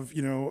 we have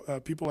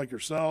people like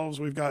yourselves.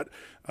 We've got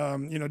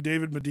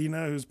David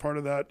Medina, who's part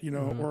of that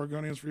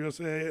Oregonians for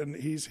USA, and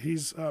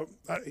he's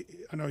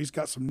I know he's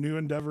got some new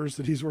endeavors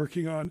that he's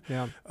working on.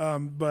 Yeah.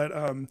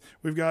 But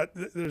we've got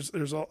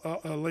there's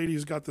a lady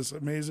who's got this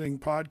amazing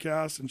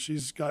podcast, and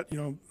she's got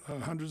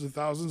hundreds of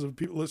thousands of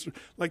people listening.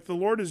 Like, the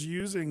Lord is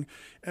using,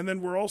 and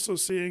then we're also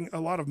seeing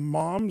a lot of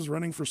moms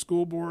running for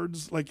school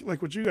boards, like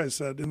what you guys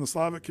said in the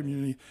Slavic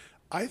community.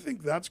 I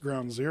think that's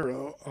ground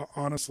zero,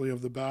 honestly,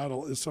 of the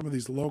battle, is some of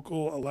these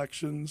local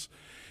elections.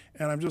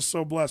 And I'm just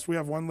so blessed. We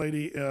have one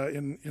lady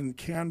in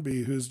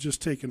Canby who's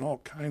just taken all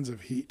kinds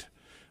of heat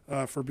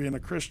for being a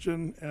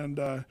Christian,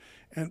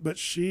 but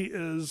she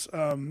is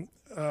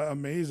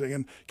amazing.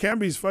 And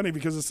Canby's funny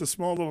because it's a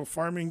small little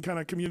farming kind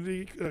of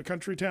community,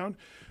 country town,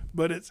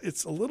 but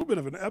it's a little bit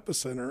of an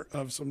epicenter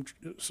of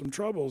some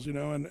troubles,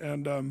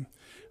 and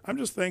I'm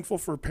just thankful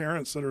for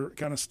parents that are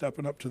kind of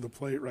stepping up to the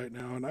plate right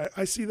now. And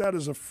I see that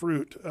as a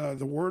fruit.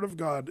 The Word of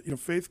God,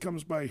 faith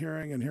comes by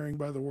hearing, and hearing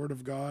by the Word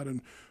of God.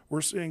 And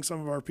we're seeing some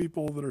of our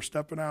people that are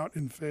stepping out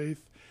in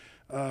faith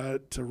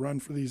to run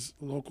for these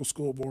local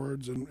school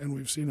boards, and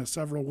we've seen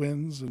several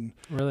wins.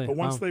 But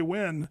once they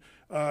win,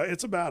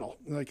 it's a battle.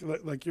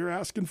 Like you're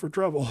asking for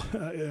trouble,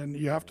 and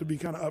you have to be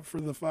kind of up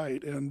for the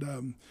fight.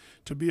 And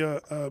to be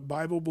a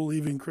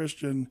Bible-believing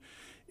Christian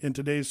in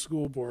today's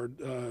school board,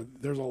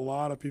 there's a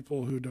lot of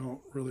people who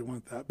don't really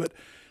want that. But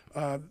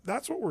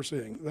that's what we're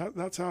seeing.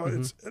 That's how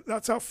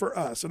that's how for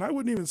us. And I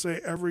wouldn't even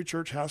say every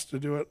church has to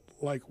do it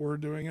like we're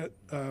doing it,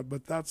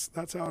 but that's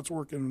how it's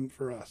working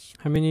for us.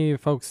 How many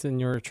folks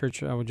in your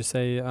church would you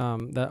say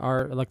that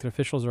are elected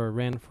officials or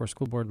ran for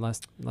school board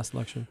last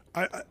election?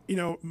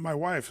 My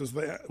wife is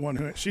the one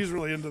who, she's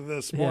really into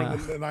this more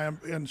than I am,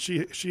 and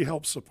she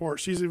helps support.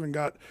 She's even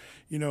got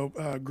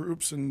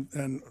groups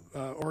and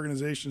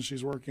organizations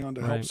she's working on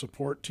to help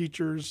support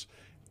teachers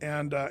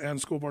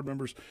and school board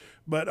members.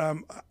 But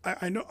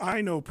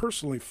I know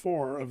personally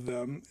 4 of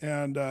them,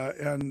 and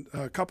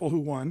a couple who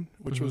won,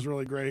 which was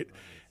really great.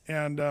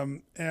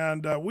 And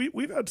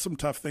we've had some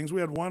tough things.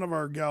 We had one of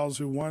our gals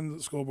who won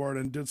the school board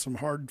and did some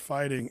hard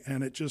fighting,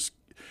 and it just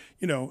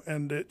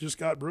and it just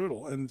got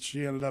brutal, and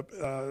she ended up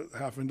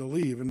having to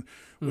leave, and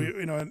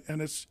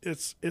and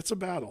it's a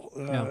battle.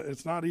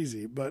 It's not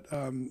easy, but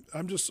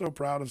I'm just so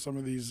proud of some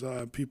of these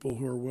people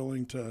who are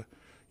willing to,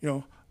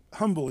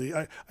 humbly.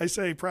 I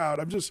say proud.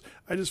 I just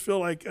feel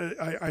like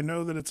I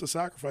know that it's a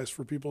sacrifice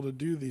for people to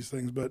do these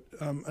things, but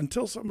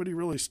until somebody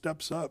really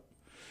steps up,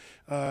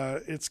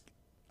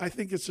 I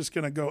think it's just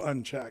going to go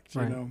unchecked.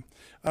 Right.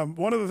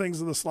 One of the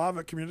things of the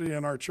Slavic community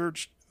in our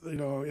church,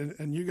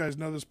 and you guys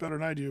know this better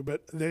than I do,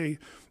 but a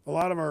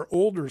lot of our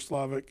older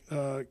Slavic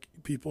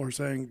people are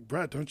saying,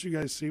 Brett, don't you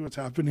guys see what's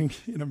happening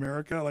in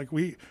America? Like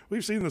we've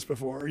seen this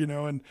before,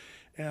 and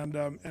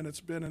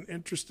it's been an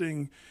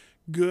interesting,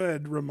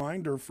 good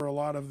reminder for a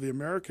lot of the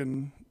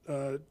American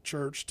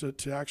church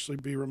to actually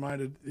be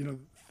reminded,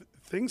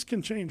 things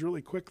can change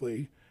really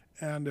quickly.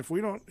 And if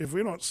we don't,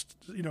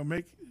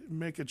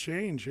 make a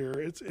change here,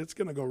 it's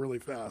going to go really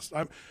fast.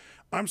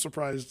 I'm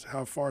surprised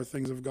how far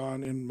things have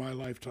gone in my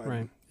lifetime.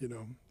 Right.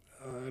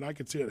 And I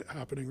could see it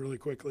happening really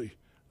quickly.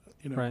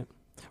 Right.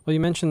 Well, you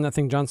mentioned I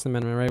think Johnson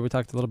Amendment, right? We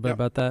talked a little bit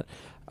about that.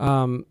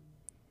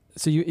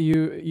 So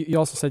you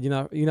also said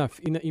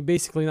you're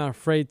basically not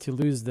afraid to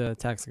lose the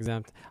tax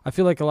exempt. I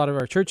feel like a lot of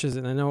our churches,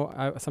 and I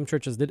know some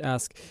churches did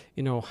ask,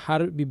 how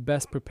to be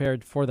best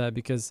prepared for that,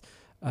 because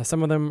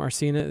some of them are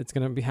seeing it's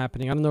going to be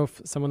happening. I don't know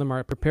if some of them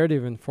are prepared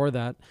even for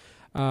that.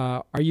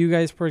 Are you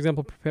guys, for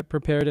example,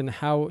 prepared, and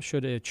how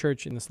should a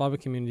church in the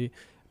Slavic community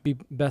be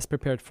best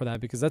prepared for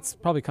that? Because that's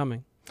probably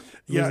coming.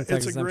 Yeah,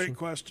 it's a great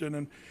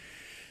question,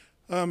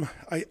 and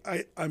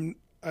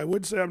I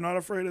would say I'm not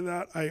afraid of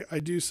that. I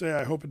do say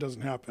I hope it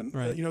doesn't happen.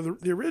 Right.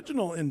 The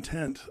original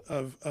intent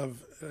of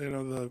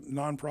the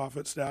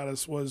nonprofit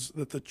status was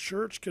that the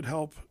church could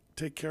help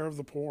take care of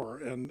the poor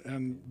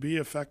and be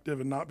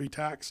effective and not be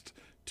taxed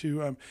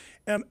to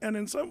and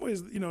in some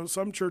ways,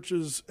 some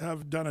churches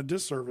have done a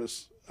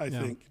disservice, I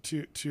think,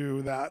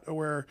 to that,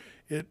 where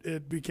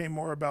it became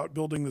more about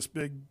building this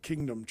big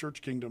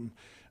church kingdom,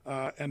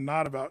 and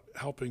not about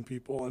helping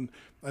people. And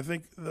I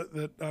think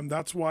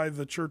that's why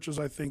the churches,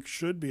 I think,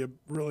 should be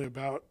really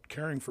about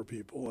caring for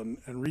people and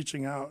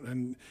reaching out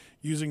and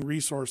using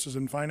resources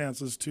and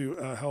finances to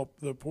help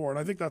the poor. And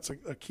I think that's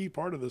a key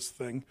part of this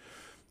thing.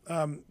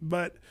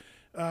 But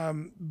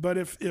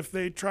if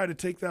they try to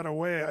take that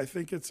away, I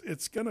think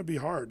it's going to be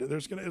hard.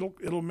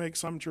 It'll make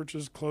some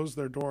churches close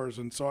their doors,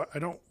 and so I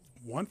don't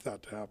want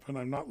that to happen.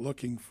 I'm not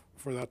looking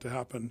for that to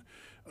happen.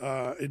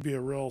 It'd be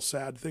a real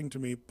sad thing to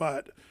me.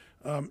 But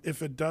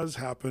if it does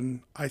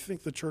happen, I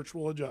think the church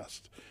will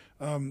adjust.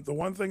 The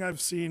one thing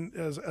I've seen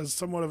as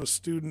somewhat of a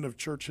student of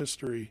church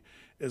history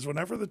is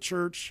whenever the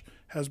church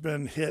has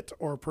been hit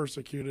or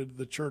persecuted,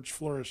 the church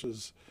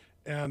flourishes.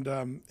 And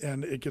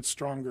it gets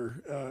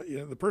stronger.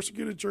 The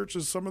persecuted church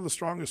is some of the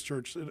strongest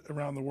church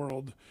around the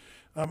world.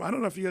 I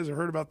don't know if you guys have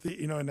heard about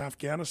in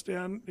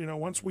Afghanistan.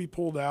 Once we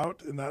pulled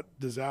out in that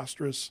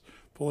disastrous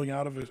pulling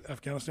out of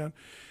Afghanistan,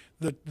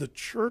 the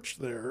church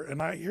there,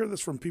 and I hear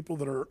this from people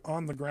that are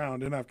on the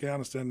ground in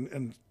Afghanistan,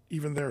 and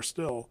even there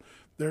still,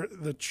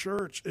 the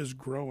church is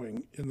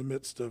growing in the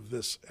midst of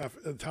this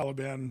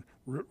Taliban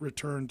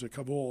return to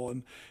Kabul.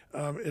 And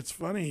it's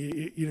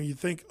funny, you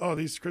think, oh,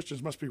 these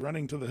Christians must be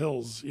running to the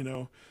hills,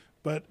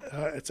 but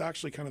it's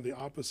actually kind of the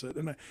opposite.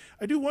 And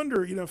I do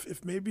wonder,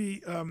 if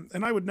maybe,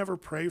 and I would never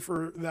pray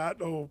for that,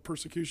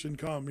 persecution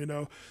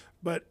come,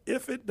 but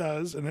if it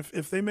does, and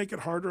if they make it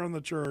harder on the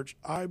church,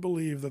 I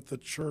believe that the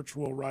church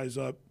will rise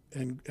up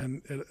and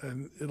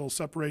it'll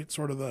separate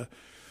sort of the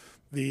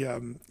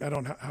I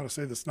don't know how to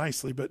say this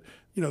nicely, but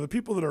the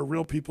people that are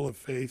real people of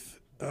faith,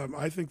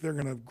 I think they're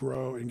going to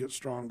grow and get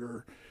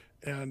stronger,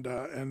 and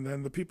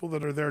then the people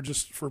that are there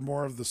just for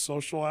more of the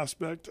social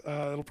aspect,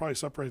 it'll probably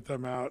separate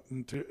them out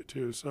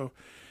too. So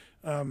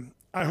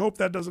I hope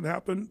that doesn't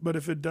happen, but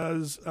if it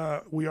does,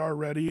 we are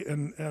ready,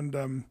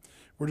 and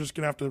we're just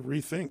going to have to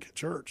rethink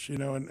church,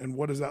 and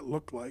what does that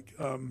look like?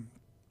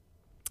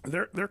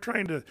 They're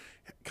trying to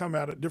come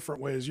at it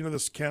different ways.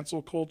 This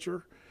cancel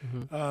culture.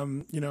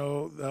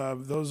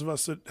 Mm-hmm. Those of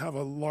us that have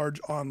a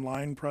large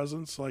online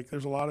presence, like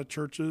there's a lot of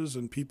churches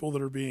and people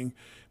that are being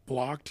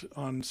blocked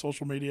on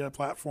social media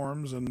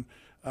platforms, and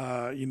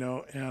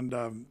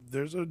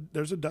there's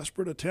a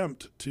desperate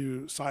attempt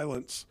to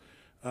silence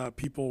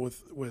people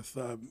with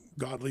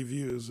godly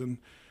views, and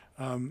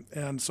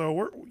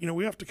so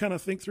we have to kind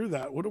of think through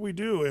that. What do we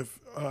do if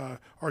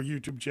our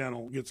YouTube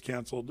channel gets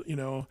canceled?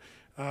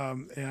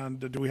 And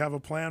do we have a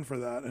plan for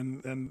that?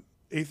 And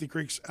Athey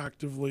Creek's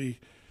actively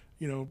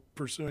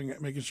pursuing it,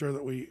 making sure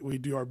that we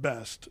do our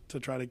best to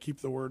try to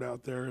keep the word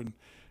out there, and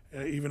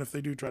even if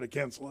they do try to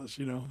cancel us,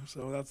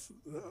 so that's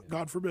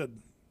God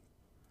forbid.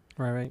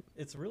 Right.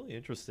 It's really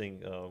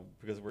interesting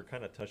because we're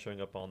kind of touching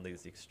up on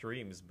these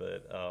extremes,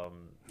 but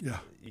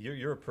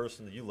you're a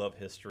person that you love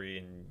history,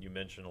 and you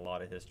mention a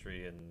lot of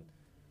history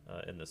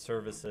in the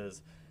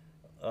services.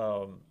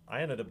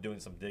 I ended up doing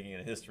some digging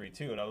in history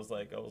too, and I was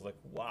like,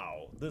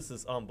 wow, this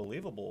is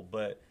unbelievable.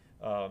 But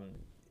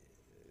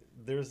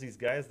there's these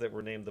guys that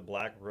were named the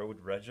Black Road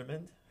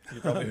Regiment, You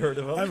probably heard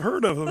of them. I've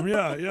heard of them.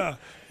 Yeah.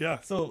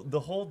 So the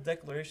whole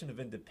Declaration of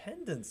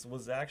Independence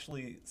was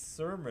actually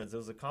sermons. It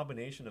was a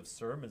combination of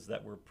sermons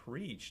that were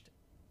preached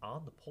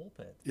on the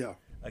pulpit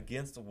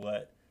against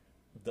what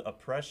the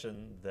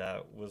oppression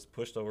that was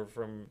pushed over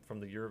from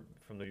the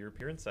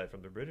European side,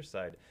 from the British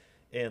side,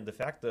 and the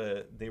fact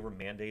that they were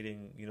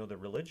mandating, the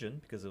religion,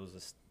 because it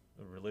was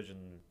a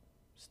religion,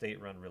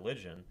 state-run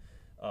religion.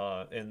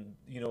 And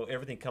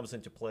everything comes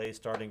into play,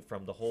 starting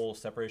from the whole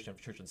separation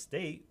of church and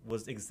state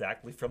was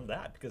exactly from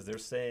that, because they're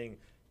saying,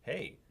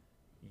 hey,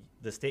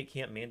 the state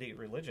can't mandate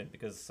religion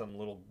because some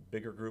little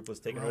bigger group was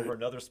taking over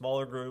another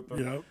smaller group.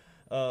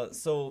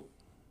 So,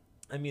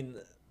 I mean,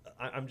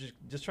 I'm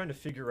just trying to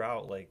figure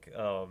out,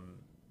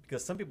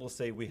 because some people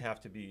say we have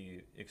to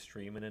be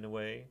extreme in a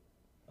way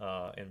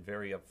and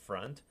very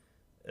upfront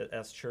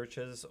as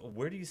churches.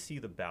 Where do you see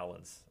the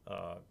balance?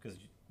 Because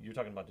you're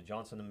talking about the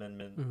Johnson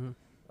Amendment.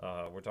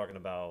 Mm-hmm. We're talking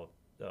about,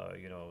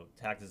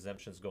 tax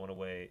exemptions going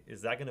away.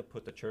 Is that going to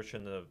put the church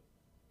in the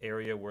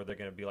area where they're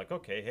going to be like,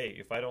 okay, hey,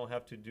 if I don't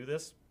have to do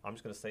this, I'm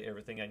just going to say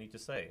everything I need to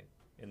say,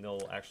 and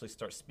they'll actually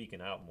start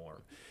speaking out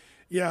more?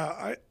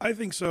 Yeah, I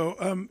think so.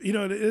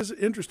 It is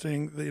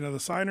interesting that, the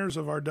signers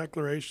of our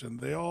declaration,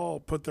 they all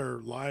put their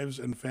lives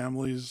and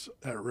families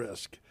at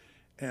risk.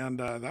 And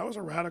that was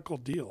a radical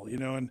deal,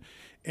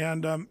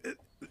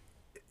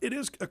 it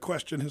is a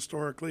question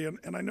historically.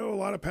 And I know a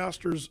lot of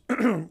pastors,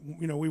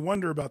 we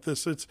wonder about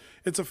this. It's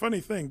a funny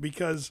thing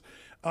because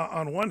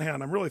on one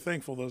hand, I'm really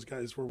thankful those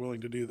guys were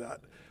willing to do that.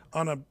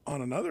 On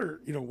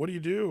another, what do you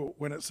do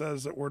when it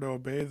says that we're to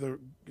obey the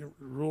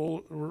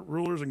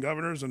rulers and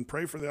governors and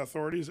pray for the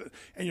authorities?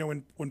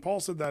 And, when Paul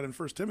said that in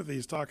 1 Timothy,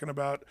 he's talking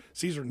about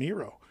Caesar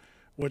Nero,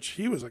 which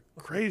he was a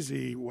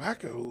crazy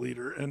wacko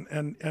leader.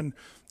 And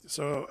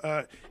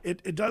so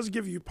it does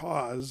give you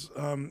pause.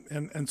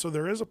 And so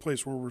there is a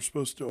place where we're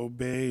supposed to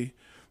obey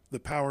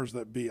the powers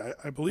that be.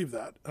 I believe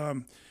that.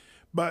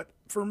 But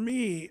for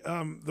me,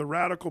 the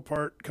radical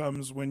part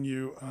comes when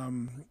you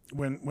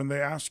when they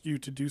ask you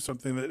to do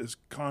something that is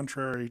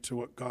contrary to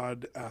what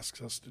God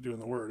asks us to do in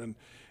the Word,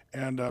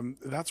 and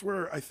that's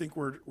where I think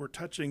we're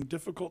touching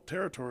difficult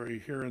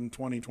territory here in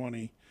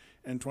 2020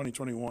 and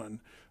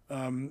 2021,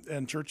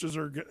 and churches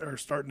are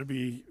starting to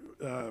be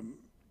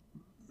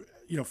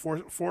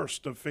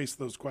forced to face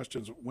those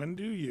questions. When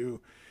do you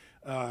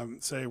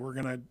say we're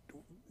going to?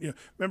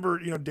 Remember,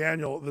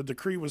 Daniel, the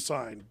decree was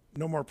signed,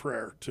 no more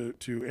prayer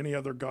to any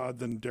other god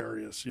than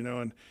Darius,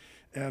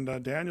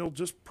 and Daniel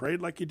just prayed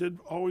like he did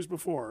always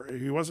before.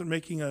 He wasn't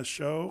making a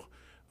show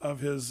of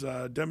his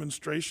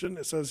demonstration.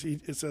 It says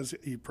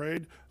he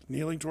prayed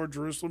kneeling toward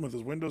Jerusalem with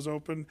his windows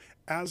open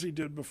as he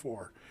did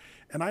before.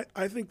 And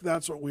I think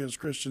that's what we as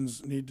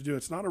Christians need to do.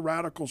 It's not a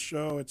radical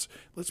show. It's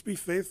let's be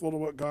faithful to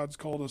what God's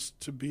called us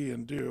to be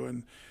and do.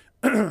 And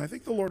I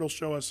think the Lord will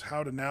show us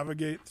how to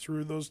navigate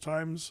through those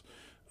times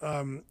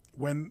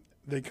when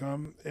they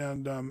come,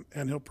 and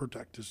He'll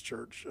protect His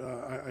church.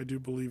 I do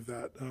believe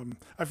that.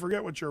 I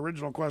forget what your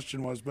original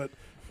question was, but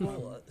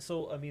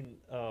so I mean,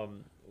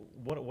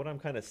 what I'm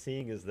kind of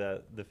seeing is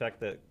that the fact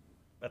that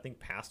I think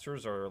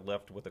pastors are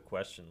left with a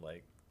question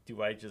like,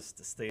 do I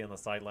just stay on the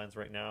sidelines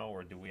right now,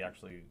 or do we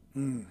actually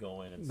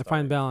go in and the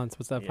fine balance?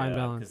 What's that fine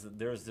balance? Because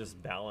there's this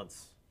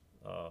balance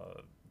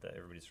that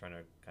everybody's trying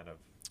to kind of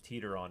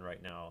teeter on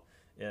right now,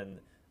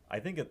 and I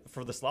think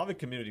for the Slavic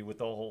community with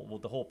the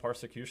whole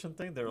persecution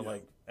thing, they're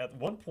like, at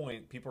one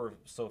point, people are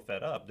so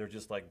fed up, they're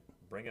just like,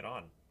 bring it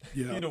on.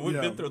 Yeah, we've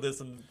been through this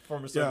in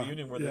former Soviet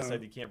Union where they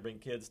said you can't bring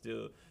kids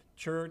to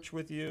church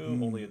with you,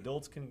 only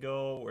adults can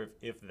go, or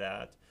if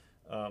that.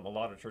 A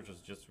lot of churches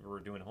just were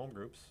doing home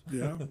groups.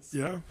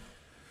 Yeah.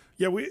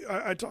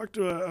 I talked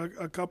to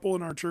a couple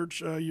in our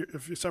church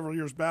several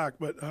years back,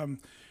 but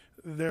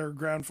their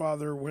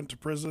grandfather went to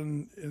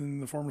prison in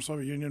the former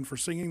Soviet Union for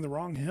singing the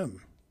wrong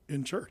hymn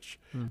in church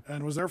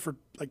and was there for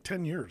like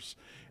 10 years.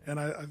 And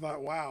I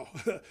thought, wow,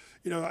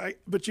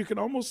 but you can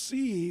almost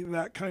see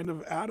that kind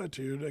of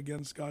attitude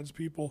against God's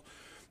people.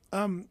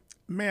 I'm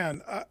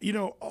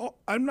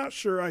not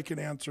sure I can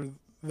answer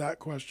that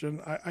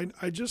question.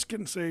 I just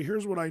can say,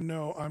 here's what I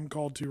know I'm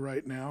called to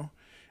right now.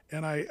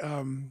 And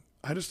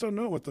I just don't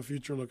know what the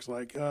future looks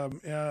like.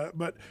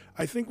 But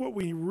I think what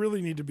we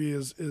really need to be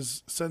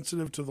is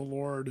sensitive to the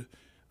Lord,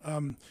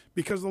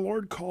 because the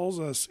Lord calls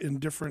us in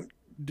different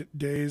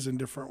days in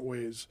different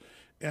ways.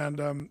 And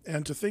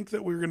to think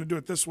that we're going to do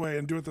it this way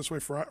and do it this way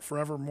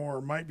forevermore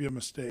might be a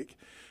mistake.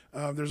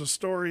 There's a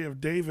story of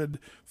David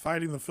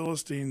fighting the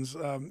Philistines,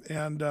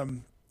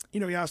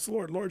 he asked the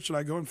Lord, should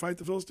I go and fight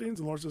the Philistines?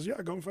 And the Lord says,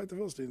 yeah, go and fight the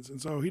Philistines.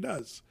 And so he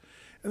does.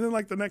 And then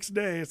the next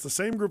day, it's the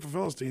same group of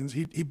Philistines.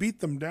 He beat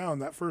them down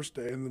that first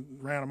day and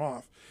ran them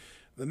off.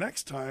 The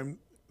next time,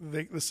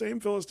 the same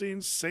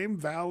Philistines, same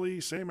valley,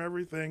 same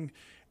everything.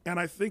 And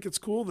I think it's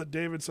cool that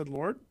David said,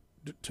 Lord,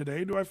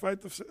 today do I fight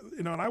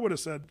and I would have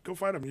said, go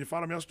fight them. You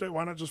fought them yesterday.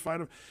 Why not just fight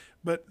them?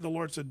 But the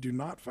Lord said, do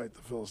not fight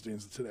the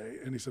Philistines today.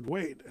 And he said,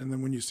 wait. And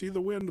then when you see the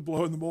wind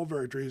blowing the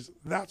mulberry trees,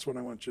 that's when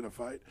I want you to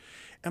fight.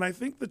 And I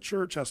think the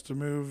church has to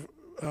move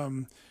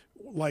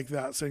like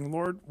that, saying,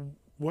 Lord,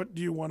 what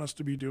do you want us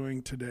to be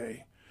doing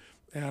today?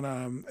 And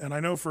I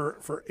know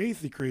for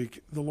Athey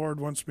Creek, the Lord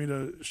wants me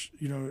to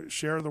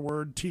share the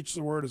word, teach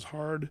the word as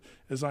hard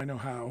as I know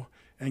how,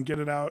 and get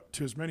it out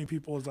to as many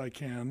people as I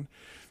can.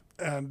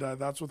 And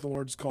that's what the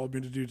Lord's called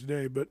me to do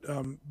today.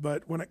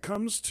 But when it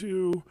comes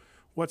to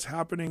what's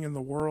happening in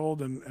the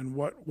world and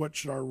what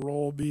should our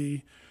role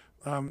be,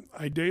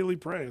 I daily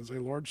pray and say,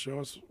 Lord, show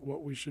us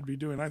what we should be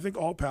doing. I think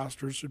all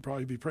pastors should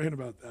probably be praying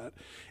about that.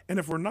 And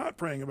if we're not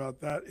praying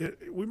about that,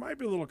 we might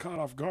be a little caught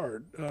off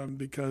guard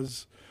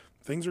because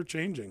things are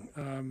changing.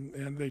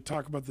 And they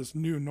talk about this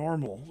new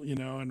normal,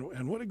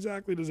 and what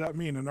exactly does that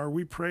mean? And are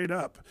we prayed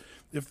up?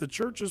 If the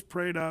church is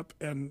prayed up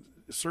and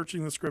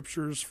searching the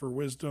scriptures for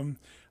wisdom,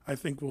 I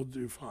think we'll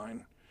do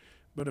fine.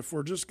 But if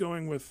we're just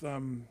going with,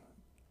 the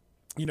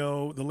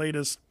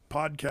latest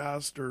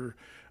podcast or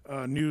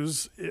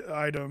news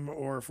item,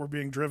 or if we're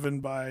being driven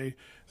by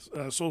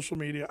social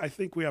media, I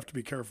think we have to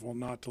be careful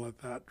not to let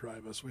that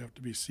drive us. We have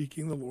to be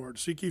seeking the Lord.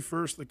 Seek ye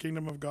first the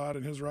kingdom of God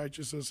and his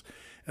righteousness,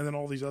 and then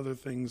all these other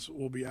things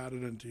will be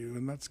added unto you.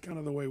 And that's kind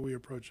of the way we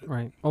approach it.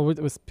 Right. Well,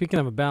 with speaking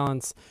of a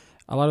balance,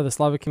 a lot of the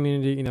Slavic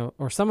community,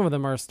 or some of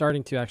them are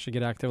starting to actually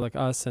get active, like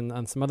us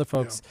and some other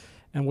folks. Yeah.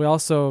 And we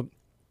also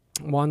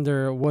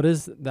wonder, what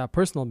is that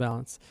personal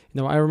balance?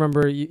 I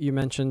remember you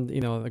mentioned,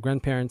 the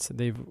grandparents,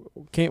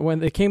 when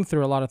they came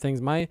through a lot of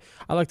things. I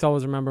like to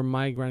always remember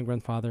my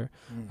grandfather,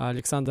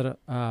 Alexander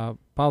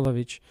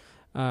Pavlovich,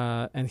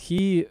 and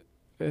he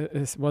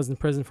was in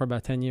prison for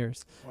about 10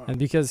 years. Wow. And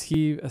because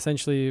he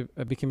essentially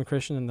became a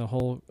Christian, and the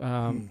whole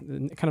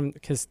kind of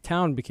his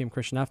town became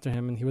Christian after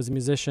him, and he was a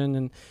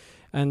musician,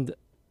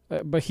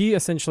 but he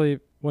essentially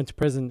went to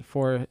prison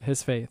for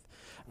his faith.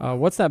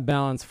 What's that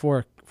balance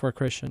for a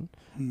Christian?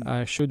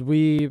 Should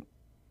we,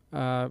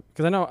 because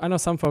I know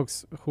some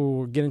folks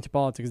who get into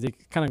politics, they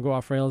kind of go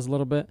off rails a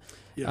little bit.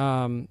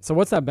 Yeah. So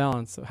what's that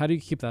balance? How do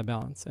you keep that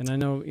balance? And I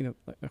know,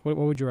 what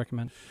would you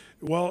recommend?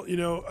 Well,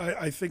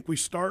 I think we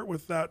start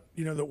with that,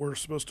 that we're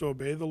supposed to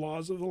obey the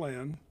laws of the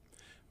land.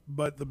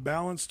 But the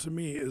balance to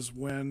me is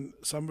when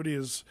somebody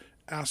is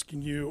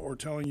asking you or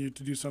telling you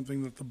to do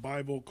something that the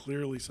Bible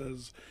clearly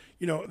says,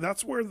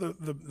 that's where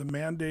the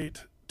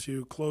mandate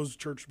to close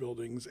church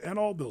buildings and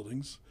all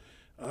buildings,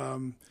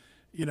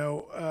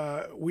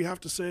 we have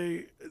to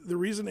say the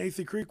reason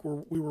Athey Creek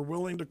we were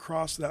willing to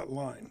cross that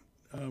line.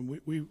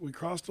 We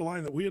crossed a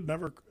line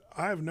that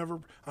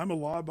I'm a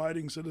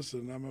law-abiding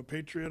citizen. I'm a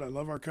patriot. I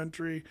love our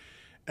country.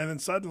 And then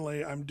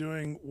suddenly I'm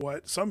doing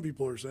what some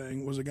people are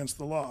saying was against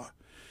the law.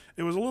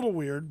 It was a little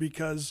weird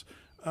because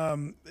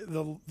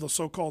the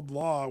so-called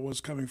law was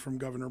coming from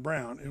Governor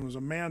Brown. It was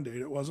a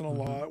mandate. It wasn't a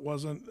law. It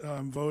wasn't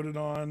voted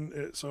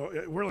on. So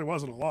it really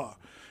wasn't a law.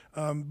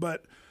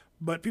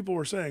 But people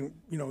were saying,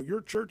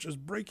 your church is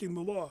breaking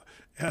the law,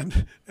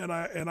 and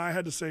I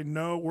had to say,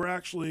 no, we're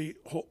actually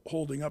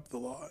holding up the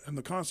law, and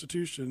the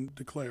Constitution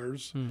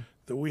declares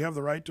that we have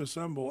the right to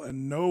assemble,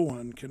 and no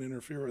one can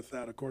interfere with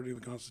that according to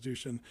the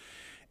Constitution.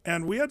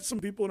 And we had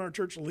some people in our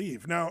church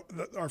leave. Now,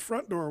 our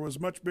front door was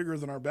much bigger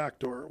than our back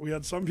door. We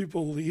had some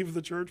people leave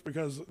the church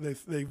because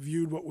they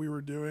viewed what we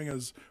were doing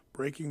as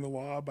breaking the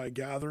law by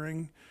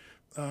gathering.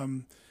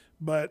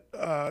 But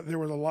there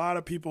was a lot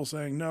of people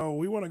saying, no,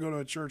 we want to go to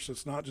a church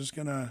that's not just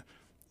going to,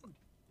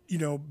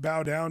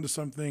 bow down to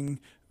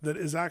something that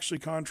is actually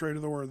contrary to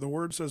the word. The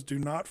word says, do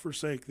not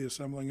forsake the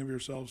assembling of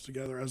yourselves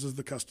together, as is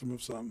the custom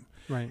of some.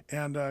 Right.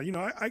 And,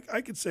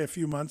 I could say a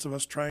few months of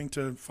us trying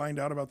to find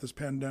out about this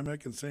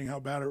pandemic and saying how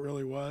bad it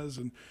really was.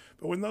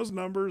 But when those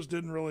numbers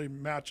didn't really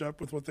match up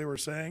with what they were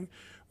saying,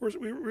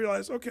 we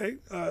realized, okay,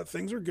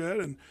 things are good.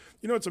 And,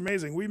 it's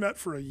amazing. We met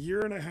for a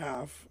year and a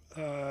half,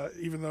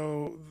 even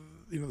though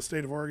the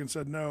state of Oregon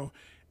said no.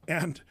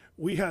 And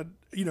we had,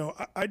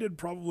 I did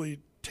probably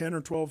 10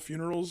 or 12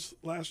 funerals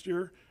last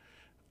year.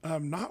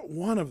 Not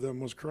one of them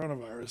was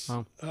coronavirus.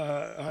 Wow.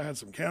 I had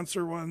some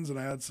cancer ones, and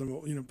I had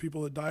some,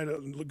 people that died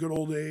at good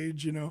old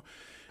age,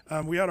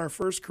 We had our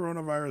first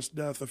coronavirus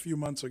death a few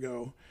months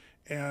ago.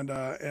 And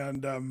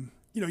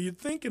you'd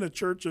think in a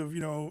church of,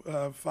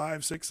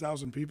 5,000,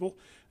 6,000 people,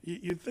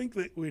 you'd think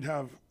that we'd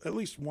have at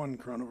least one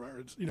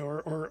coronavirus,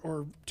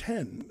 or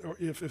 10, or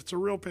if it's a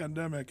real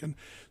pandemic. And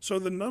so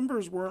the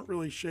numbers weren't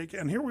really shaking.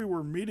 And here we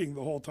were meeting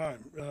the whole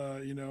time,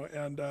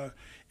 and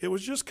it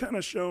was just kind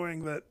of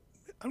showing that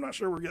I'm not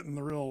sure we're getting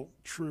the real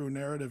true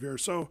narrative here.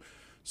 So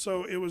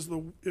it was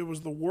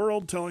the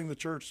world telling the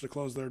church to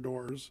close their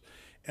doors.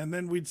 And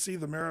then we'd see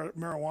the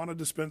marijuana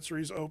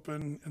dispensaries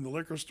open and the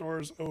liquor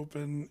stores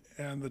open,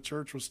 and the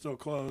church was still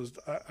closed.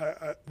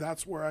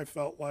 That's where I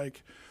felt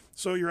like,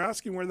 so you're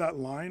asking where that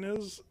line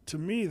is? To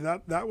me,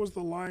 that was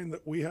the line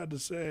that we had to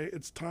say,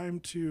 it's time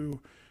to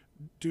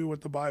do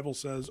what the Bible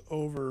says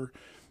over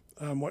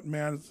what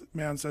man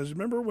says.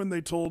 Remember when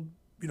they told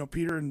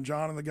Peter and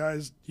John and the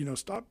guys,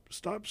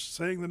 stop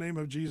saying the name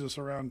of Jesus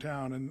around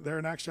town? And there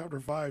in Acts chapter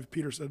 5,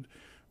 Peter said,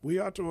 we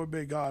ought to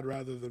obey God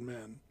rather than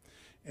men.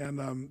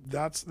 And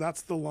that's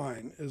the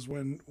line, is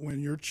when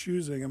you're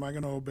choosing, am I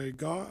going to obey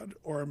God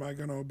or am I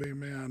going to obey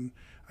man?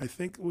 I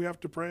think we have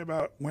to pray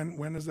about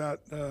when is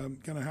that going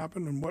to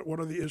happen, and what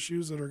are the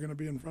issues that are going to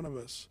be in front of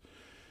us.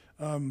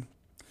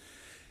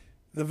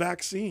 The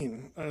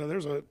vaccine,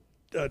 there's a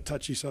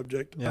touchy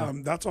subject. Yeah.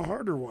 That's a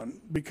harder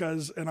one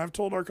because, and I've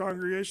told our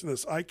congregation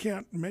this, I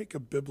can't make a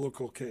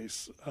biblical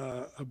case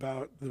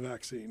about the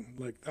vaccine,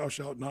 like thou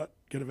shalt not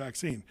get a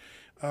vaccine.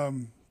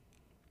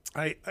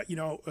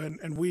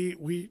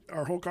 We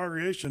our whole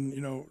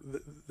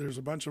congregation, there's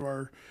a bunch of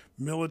our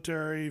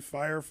military,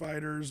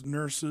 firefighters,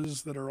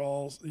 nurses that are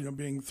all,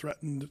 being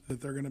threatened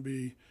that they're going to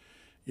be,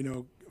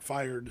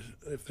 fired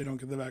if they don't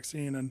get the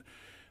vaccine.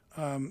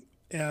 I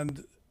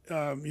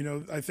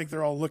think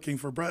they're all looking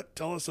for, Brett,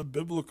 tell us a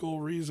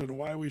biblical reason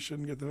why we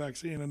shouldn't get the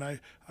vaccine. And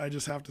I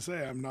just have to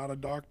say, I'm not a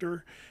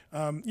doctor,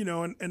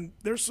 and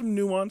there's some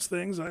nuanced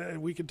things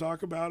we could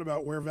talk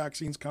about where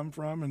vaccines come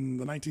from in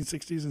the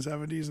 1960s and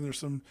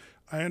 70s. And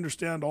I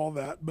understand all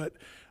that, but,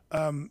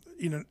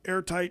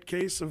 airtight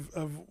case of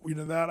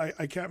that,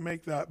 I can't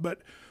make that.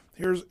 But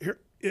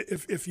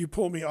if you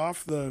pull me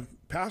off the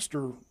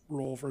pastor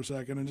role for a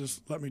second and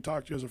just let me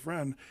talk to you as a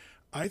friend,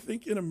 I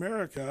think in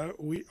America,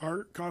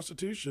 our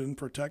Constitution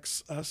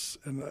protects us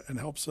and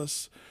helps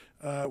us.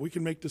 We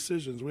can make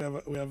decisions. We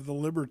have the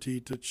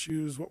liberty to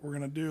choose what we're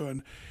going to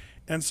do,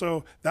 and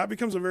so that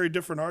becomes a very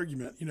different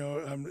argument.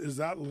 Is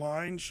that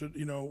line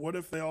what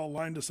if they all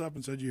lined us up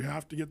and said you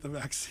have to get the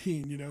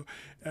vaccine?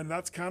 And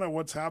that's kind of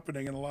what's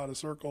happening in a lot of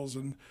circles.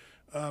 And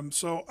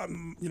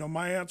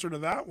my answer to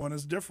that one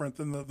is different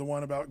than the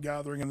one about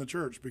gathering in the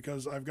church,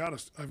 because I've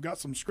got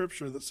some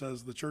scripture that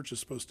says the church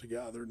is supposed to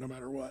gather no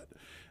matter what.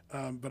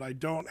 But I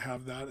don't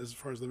have that as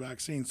far as the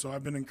vaccine. So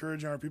I've been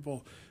encouraging our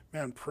people,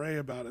 man, pray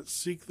about it,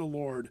 seek the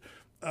Lord,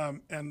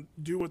 and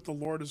do what the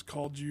Lord has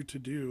called you to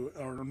do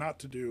or not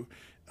to do.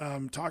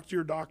 Talk to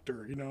your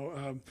doctor.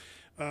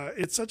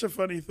 It's such a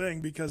funny thing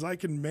because I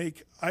can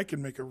make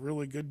a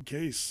really good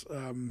case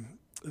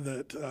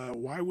that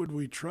why would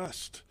we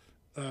trust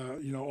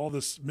all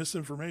this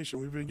misinformation?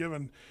 We've been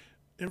given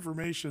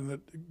information that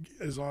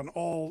is on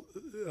all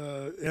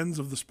ends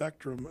of the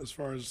spectrum as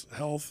far as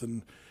health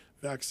and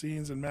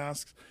vaccines and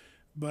masks.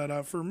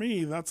 But for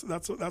me, that's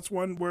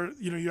one where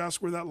you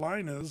ask where that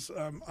line is.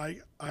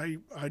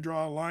 I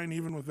draw a line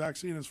even with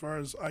vaccine as far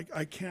as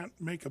I can't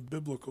make a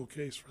biblical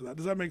case for that.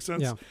 Does that make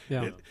sense?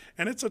 Yeah.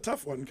 And it's a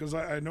tough one because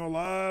I know a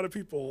lot of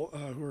people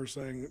who are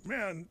saying,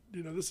 man,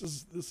 this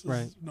is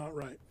Right. not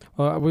right.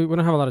 Well, we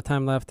don't have a lot of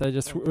time left. I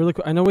just really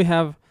quick, I know we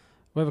have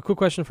a cool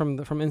question from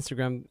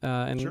Instagram,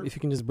 and Sure. if you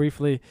can just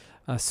briefly,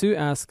 Sue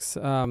asks,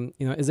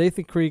 is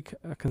Athey Creek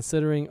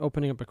considering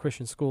opening up a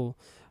Christian school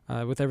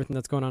with everything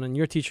that's going on? And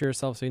you're a teacher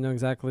yourself, so you know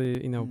exactly,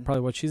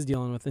 probably what she's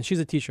dealing with, and she's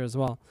a teacher as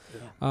well.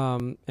 Yeah.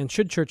 And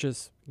should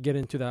churches get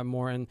into that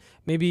more? And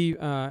maybe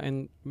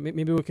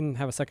maybe we can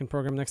have a second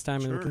program next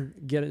time, Sure. and we can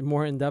get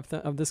more in depth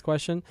of this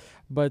question.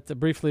 But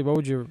briefly, what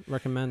would you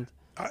recommend?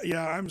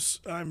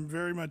 I'm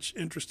very much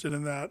interested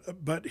in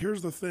that. But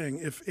here's the thing: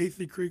 if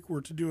Athey Creek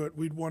were to do it,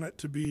 we'd want it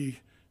to be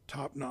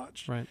top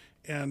notch. Right.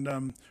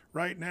 And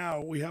right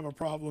now we have a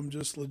problem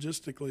just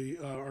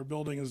logistically. Our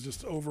building is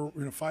just over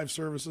 5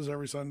 services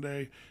every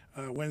Sunday.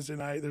 Wednesday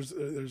night there's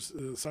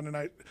Sunday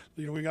night.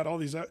 We got all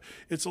these.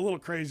 It's a little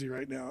crazy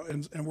right now,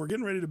 and we're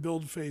getting ready to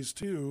build phase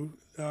 2,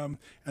 and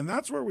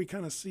that's where we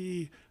kind of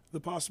see the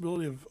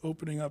possibility of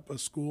opening up a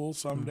school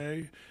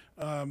someday.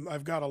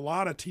 I've got a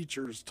lot of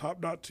teachers,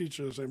 top-notch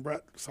teachers, saying,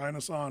 Brett, sign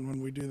us on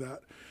when we do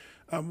that.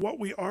 What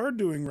we are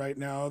doing right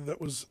now that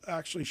was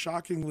actually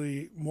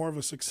shockingly more of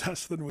a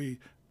success than we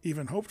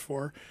even hoped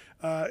for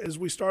is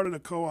we started a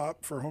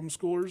co-op for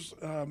homeschoolers,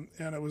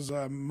 and it was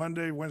a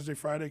Monday, Wednesday,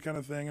 Friday kind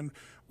of thing. And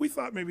we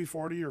thought maybe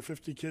 40 or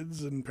 50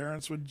 kids and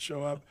parents would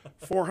show up.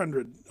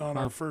 400 on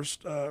our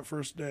first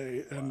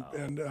day,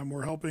 and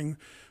we're helping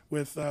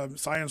with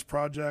science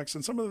projects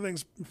and some of the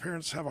things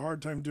parents have a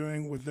hard time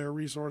doing with their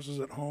resources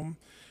at home.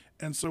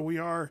 And so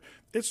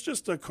it's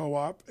just a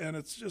co-op, and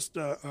it's just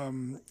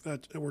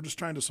we're just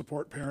trying to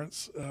support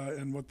parents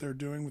and what they're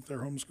doing with their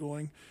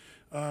homeschooling.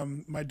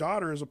 My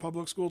daughter is a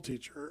public school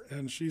teacher,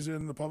 and she's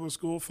in the public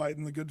school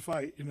fighting the good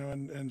fight,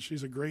 and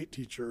she's a great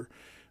teacher.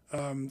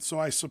 So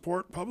I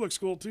support public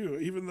school too,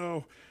 even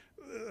though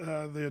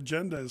the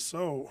agenda is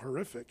so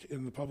horrific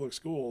in the public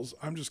schools.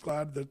 I'm just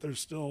glad that there's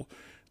still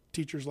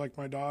teachers like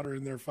my daughter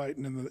in there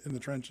fighting in the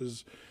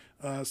trenches.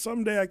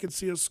 Someday I could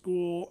see a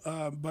school,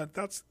 but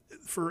that's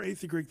for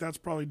Athey Creek. That's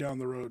probably down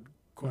the road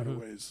quite a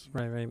ways.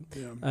 Right.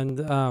 Yeah.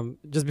 And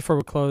just before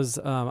we close,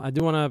 I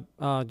do want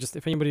to just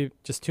if anybody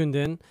just tuned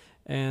in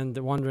and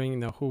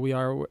wondering, who we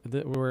are,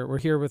 we're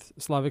here with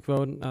Slavic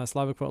Vote.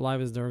 Slavic Vote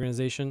Live is the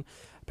organization.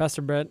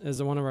 Pastor Brett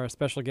is one of our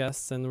special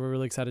guests, and we're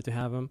really excited to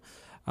have him.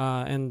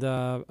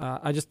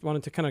 I just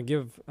wanted to kind of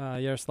give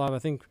Yaroslav, I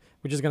think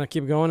we're just going to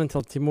keep going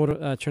until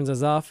Timur turns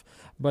us off.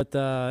 But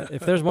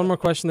if there's one more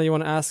question that you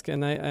want to ask,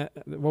 and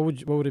what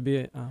would it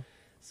be?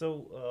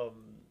 So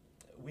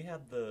we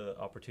had the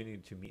opportunity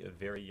to meet a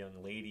very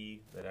young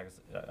lady that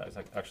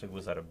actually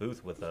was at a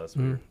booth with us.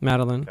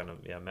 Madeline.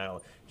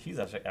 Madeline. She's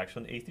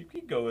actually an Atheist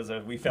Creek goer,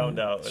 as we found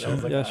out. And I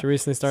was like, yeah, she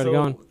recently started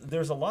going.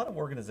 There's a lot of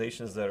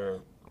organizations that are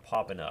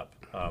popping up.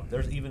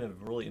 There's even a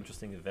really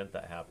interesting event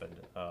that happened.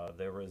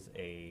 There was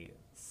in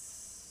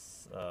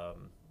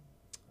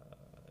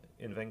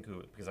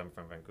Vancouver, because I'm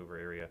from Vancouver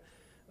area.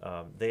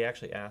 They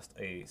actually asked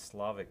a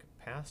Slavic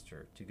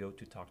pastor to go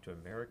to talk to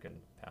American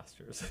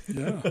pastors.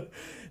 Yeah.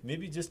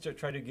 Maybe just to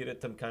try to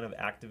get them kind of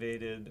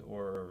activated,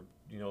 or,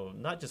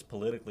 not just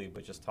politically,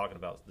 but just talking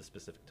about the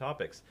specific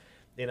topics.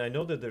 And I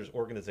know that there's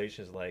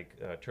organizations like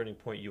Turning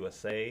Point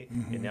USA,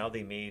 and now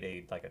they made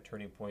a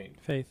Turning Point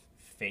Faith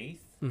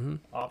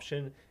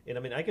option. And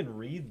I mean, I can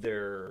read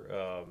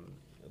their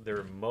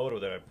motto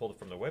that I pulled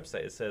from their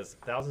website. It says,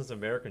 thousands of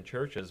American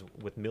churches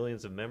with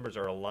millions of members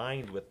are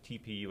aligned with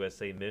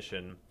TPUSA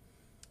mission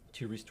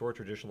to restore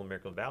traditional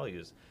American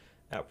values.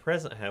 At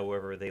present,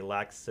 however, they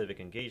lack civic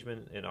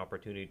engagement and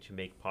opportunity to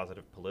make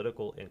positive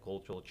political and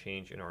cultural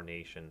change in our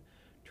nation.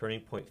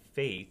 Turning Point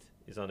Faith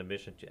is on a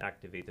mission to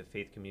activate the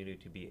faith community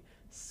to be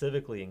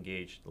civically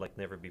engaged like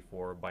never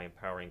before by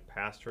empowering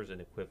pastors and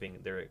equipping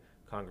their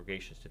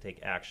congregations to take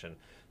action.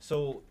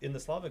 So in the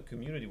Slavic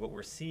community, what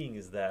we're seeing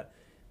is that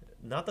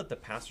not that the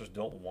pastors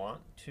don't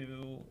want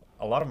to,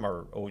 a lot of them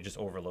are just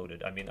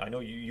overloaded. I mean, I know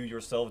you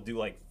yourself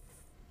do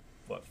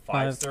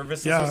five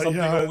services or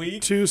something a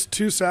week? Two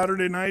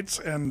Saturday nights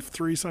and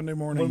 3 Sunday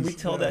mornings. When we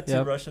tell that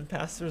to Russian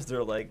pastors,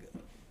 they're like,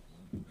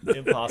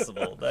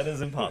 impossible. That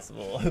is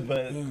impossible.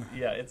 But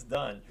it's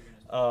done.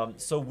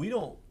 So we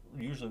don't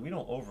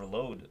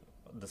overload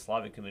the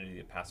Slavic community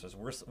of pastors.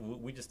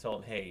 We just tell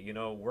them, hey,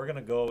 we're going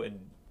to go and,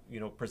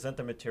 present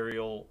the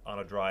material on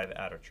a drive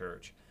at a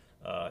church.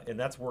 And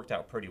that's worked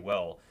out pretty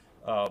well.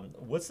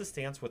 What's the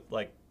stance with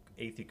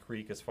Athey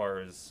Creek as far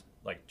as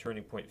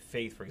Turning Point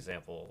Faith, for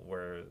example,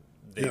 where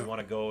they want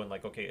to go and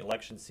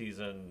election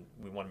season,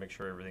 we want to make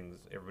sure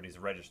everybody's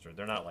registered.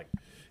 They're not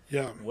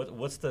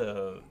what's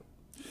the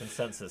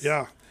consensus?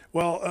 Yeah.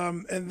 Well,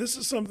 and this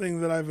is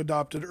something that I've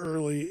adopted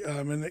early,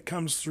 and it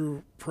comes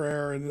through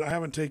prayer, and I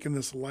haven't taken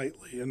this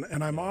lightly. And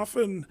I'm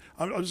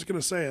just going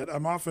to say it,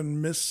 I'm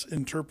often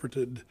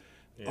misinterpreted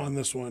on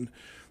this one.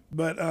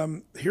 But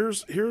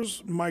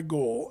here's my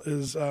goal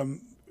is,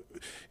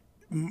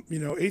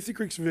 Athey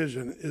Creek's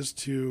vision is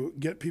to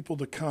get people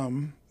to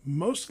come.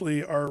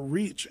 Mostly our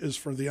reach is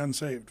for the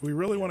unsaved. We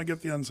really want to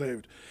get the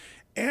unsaved.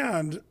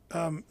 And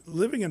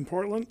living in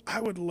Portland,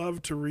 I would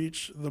love to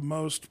reach the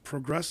most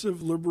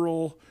progressive,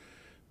 liberal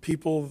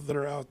people that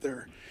are out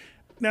there.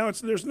 Now,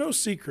 there's no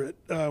secret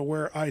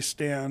where I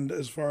stand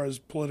as far as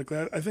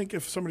politically. I think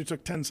if somebody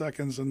took 10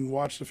 seconds and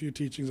watched a few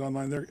teachings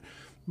online,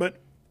 But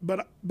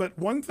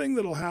one thing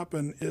that'll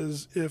happen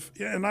is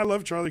and I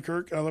love Charlie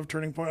Kirk, I love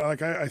Turning Point.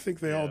 I think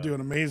they all do an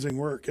amazing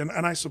work, and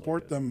I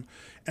support them,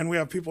 and we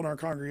have people in our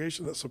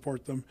congregation that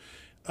support them.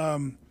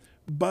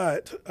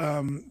 But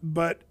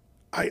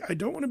I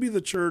don't want to be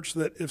the church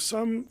that if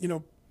some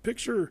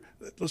picture.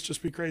 Let's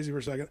just be crazy for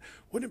a second.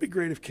 Wouldn't it be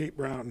great if Kate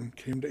Brown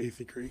came to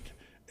Athey Creek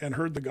and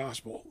heard the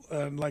gospel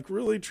and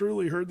really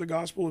truly heard the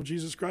gospel of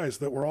Jesus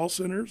Christ, that we're all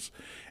sinners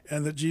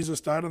and that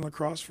Jesus died on the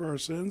cross for our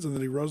sins and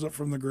that he rose up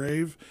from the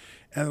grave,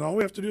 and that all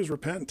we have to do is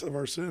repent of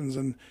our sins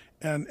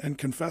and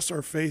confess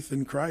our faith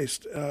in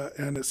Christ,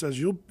 and it says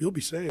you'll be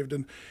saved.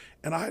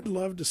 And I'd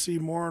love to see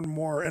more and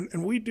more,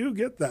 and we do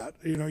get that.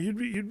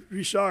 You'd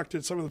be shocked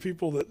at some of the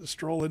people that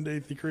stroll into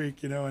Athey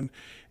Creek,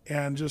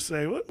 and just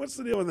say, what's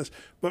the deal with this?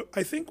 But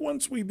I think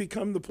once we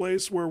become the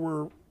place where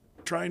we're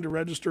trying to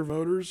register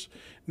voters,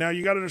 now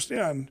you got to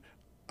understand,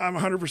 I'm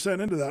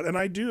 100% into that, and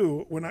I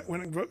do. When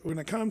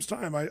it comes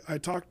time, I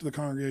talk to the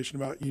congregation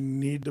about you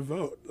need to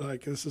vote.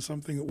 This is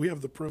something that we have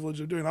the privilege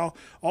of doing.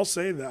 I'll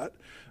say that,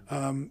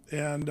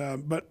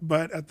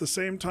 but at the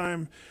same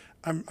time,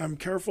 I'm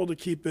careful to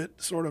keep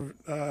it sort of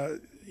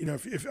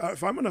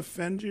if I'm going to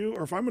offend you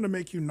or if I'm going to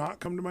make you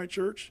not come to my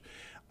church,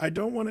 I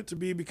don't want it to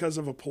be because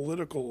of a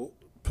political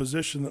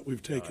position that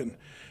we've taken.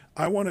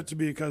 I want it to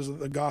be because of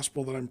the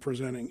gospel that I'm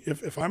presenting.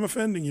 If I'm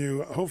offending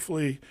you,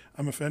 hopefully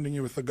I'm offending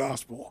you with the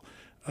gospel.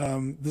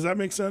 Does that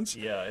make sense?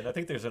 Yeah, and I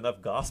think there's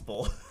enough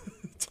gospel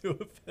to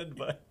offend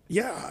by.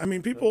 Yeah, I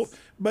mean people,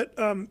 but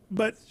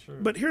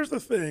here's the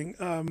thing.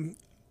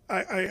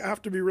 I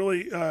have to be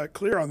really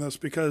clear on this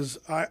because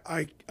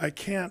I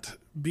can't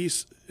be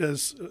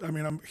I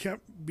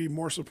can't be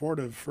more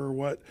supportive for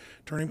what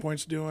Turning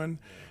Point's doing,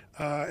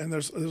 and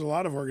there's a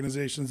lot of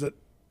organizations that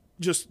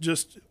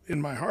just in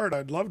my heart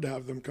I'd love to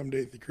have them come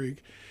to Athey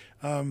Creek,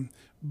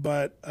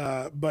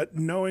 but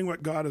knowing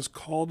what God has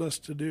called us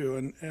to do,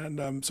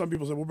 and some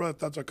people say, well, brother,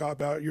 that's a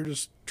cop out. You're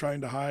just trying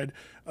to hide.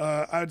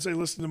 I'd say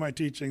listen to my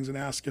teachings and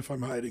ask if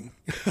I'm hiding.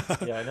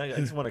 Yeah, and I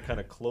just want to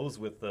kind of close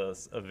with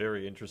a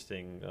very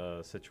interesting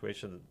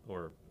situation,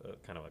 or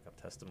kind of like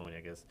a testimony,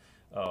 I guess.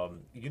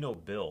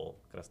 Bill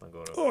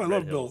Krasnogorov. Oh, I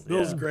love Bill.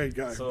 Bill's a great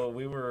guy. So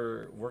we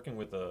were working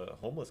with a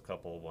homeless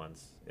couple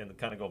once, and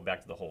kind of go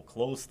back to the whole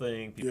clothes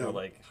thing. People are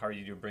like, how are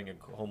you to bring a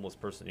homeless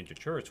person into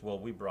church? Well,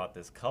 we brought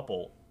this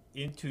couple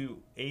into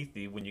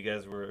Athey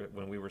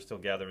when we were still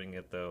gathering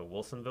at the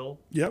Wilsonville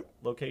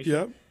location.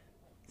 Yep.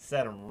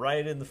 Sat him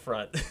right in the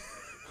front.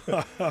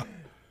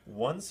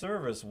 One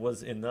service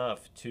was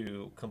enough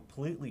to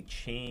completely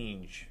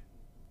change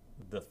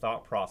the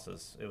thought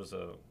process. It was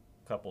a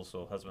couple,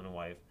 so husband and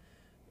wife,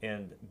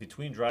 and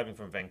between driving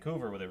from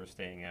Vancouver, where they were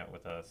staying at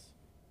with us,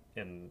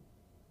 in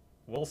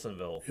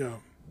Wilsonville,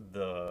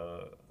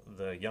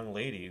 the young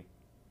lady,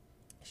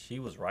 she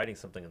was writing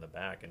something in the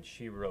back, and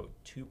she wrote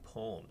 2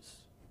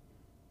 poems.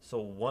 So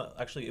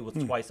it was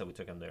twice that we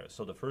took him there.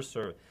 So the first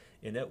service,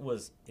 and it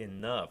was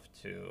enough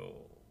to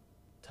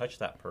touch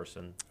that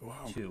person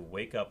to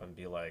wake up and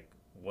be like,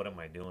 what am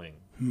I doing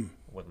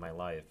with my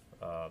life?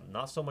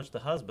 Not so much the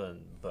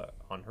husband, but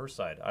on her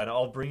side. And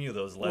I'll bring you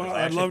those letters. Wow,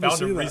 I actually found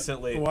them that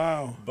recently.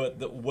 Wow.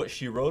 But what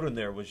she wrote in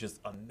there was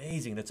just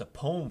amazing. It's a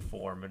poem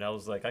form. And I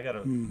was like, I got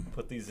to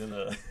put these in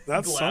a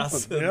That's glass.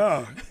 Something.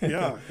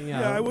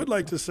 Yeah. I would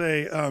like to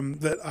say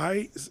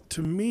that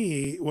to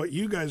me, what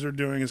you guys are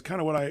doing is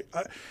kind of what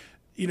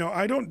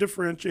I don't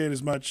differentiate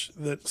as much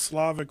that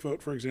Slavic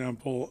vote, for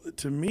example.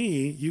 To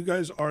me, you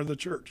guys are the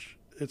church.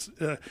 It's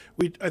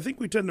I think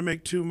we tend to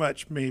make too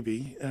much,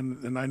 maybe,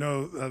 and I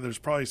know there's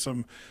probably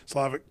some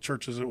Slavic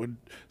churches that would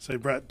say,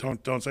 Brett,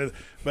 don't say that.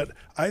 But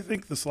I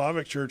think the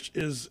Slavic church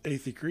is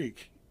Athey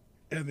Creek,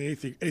 and the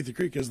Athey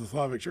Creek is the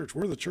Slavic church.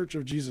 We're the Church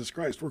of Jesus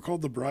Christ. We're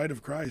called the Bride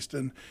of Christ,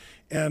 and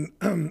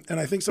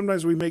I think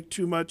sometimes we make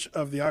too much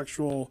of the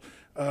actual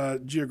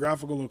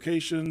geographical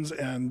locations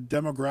and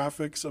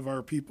demographics of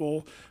our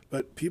people,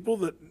 but people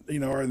that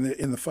are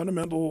in the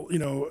fundamental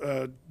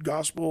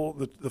gospel,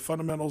 the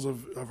fundamentals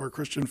of our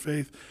Christian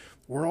faith,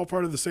 we're all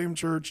part of the same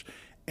church,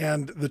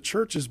 and the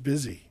church is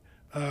busy.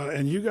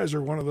 And you guys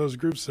are one of those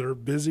groups that are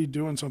busy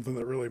doing something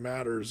that really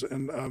matters,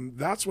 and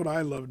that's what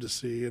I love to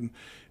see.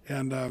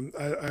 And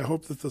I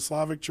hope that the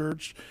Slavic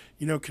Church,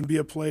 can be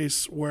a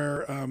place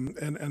where, and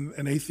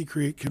Athey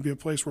Creek can be a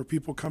place where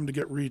people come to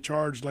get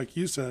recharged, like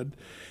you said,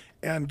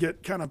 and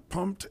get kind of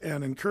pumped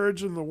and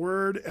encouraged in the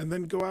Word, and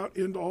then go out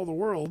into all the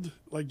world,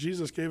 like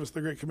Jesus gave us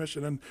the Great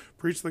Commission, and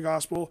preach the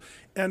gospel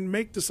and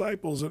make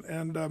disciples.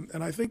 And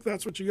I think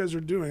that's what you guys are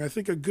doing. I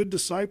think a good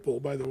disciple,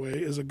 by the way,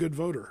 is a good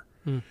voter.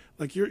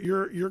 Like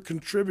you're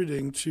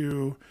contributing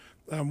to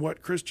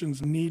what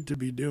Christians need to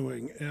be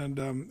doing, and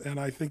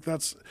I think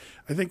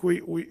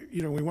we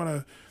want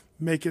to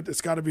make it.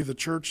 It's got to be the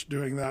church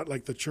doing that,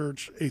 like the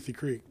church Athey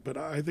Creek. But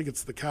I think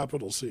it's the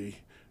capital C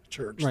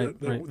church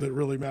that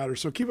really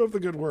matters. So keep up the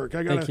good work.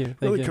 I gotta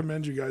really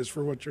commend you guys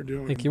for what you're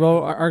doing. Thank you. Well,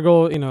 our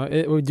goal,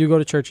 we do go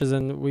to churches,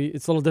 and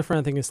it's a little different,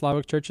 I think, in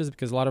Slavic churches,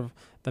 because a lot of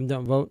them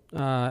don't vote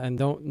and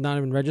not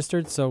even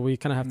registered. So we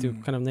kind of have to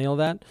kind of nail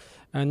that.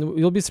 And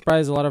you'll be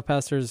surprised, a lot of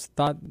pastors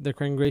thought their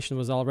congregation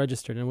was all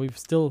registered, and we've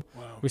still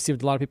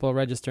received a lot of people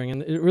registering.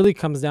 And it really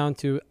comes down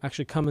to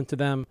actually coming to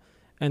them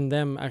and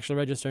them actually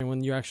registering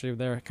when you're actually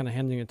there, kind of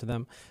handing it to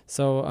them.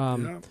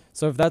 So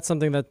so if that's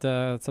something that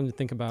something to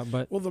think about.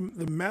 But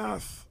the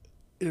math,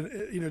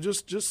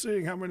 just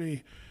seeing how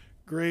many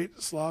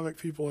great Slavic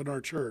people in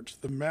our church,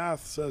 the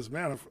math says,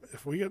 man,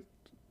 if we get,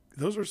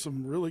 those are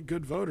some really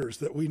good voters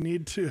that we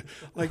need to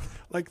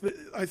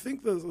I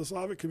think the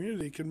Slavic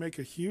community can make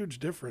a huge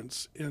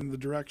difference in the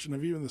direction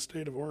of even the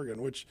state of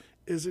Oregon, which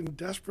is in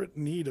desperate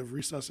need of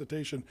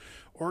resuscitation.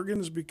 Oregon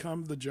has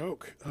become the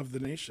joke of the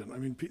nation. I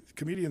mean,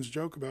 comedians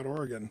joke about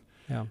Oregon.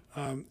 Yeah.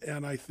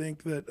 And I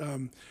think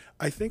that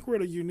I think we're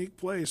at a unique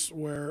place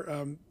where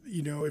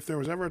if there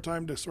was ever a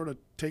time to sort of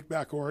take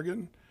back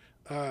Oregon,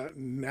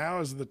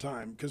 now is the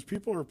time, because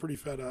people are pretty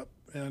fed up,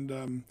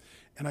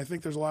 and I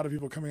think there's a lot of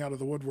people coming out of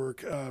the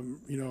woodwork,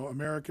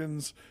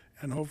 Americans,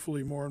 and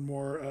hopefully more and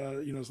more,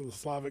 so the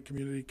Slavic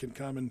community can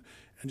come and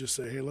just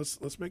say, hey,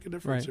 let's make a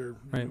difference here.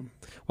 Right.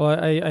 Well,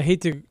 I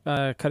hate to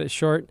cut it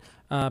short.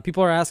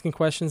 People are asking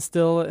questions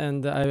still,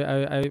 and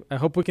I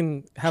hope we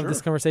can have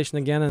this conversation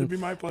again. And it'd be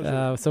my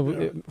pleasure.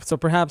 So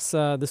perhaps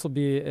this will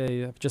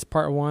be just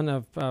part 1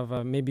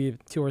 of maybe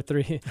 2 or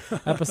 3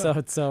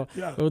 episodes. So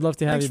we would love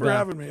to have you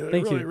back. Thanks for having me.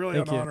 Thank you. Really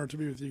an honor to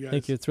be with you guys.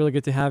 Thank you. It's really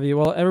good to have you.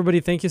 Well, everybody,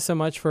 thank you so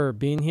much for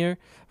being here,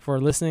 for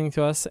listening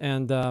to us.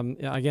 And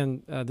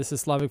again, this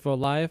is Slavic Vote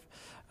Live.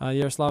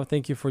 Yaroslav,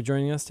 thank you for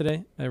joining us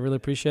today. I really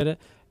appreciate it.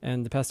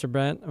 And Pastor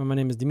Brett, my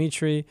name is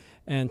Dimitri,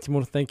 and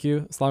Timur, thank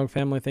you. Slavic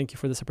family, thank you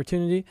for this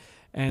opportunity.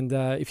 And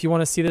if you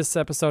want to see this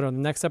episode or the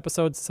next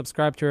episode,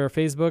 subscribe to our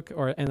Facebook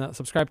and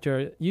subscribe to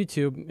our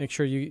YouTube. Make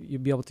sure you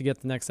be able to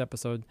get the next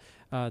episode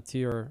to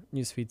your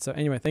newsfeed. So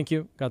anyway, thank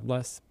you. God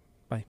bless.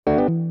 Bye.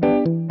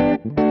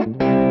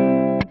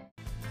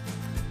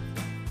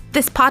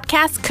 This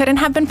podcast couldn't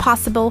have been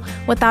possible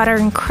without our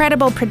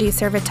incredible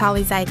producer,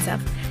 Vitaly Zaitsev.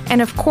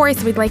 And of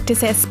course, we'd like to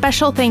say a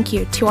special thank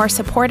you to our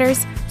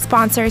supporters,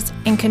 sponsors,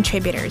 and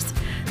contributors.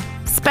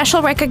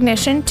 Special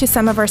recognition to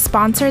some of our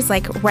sponsors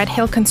like Red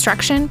Hill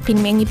Construction,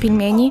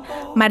 Pilmeni,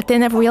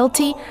 Martinov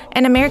Realty,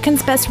 and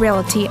American's Best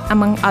Realty,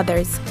 among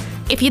others.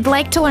 If you'd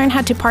like to learn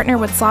how to partner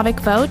with Slavic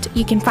Vote,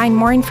 you can find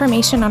more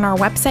information on our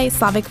website,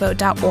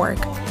 slavicvote.org.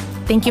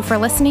 Thank you for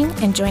listening,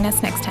 and join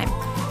us next time.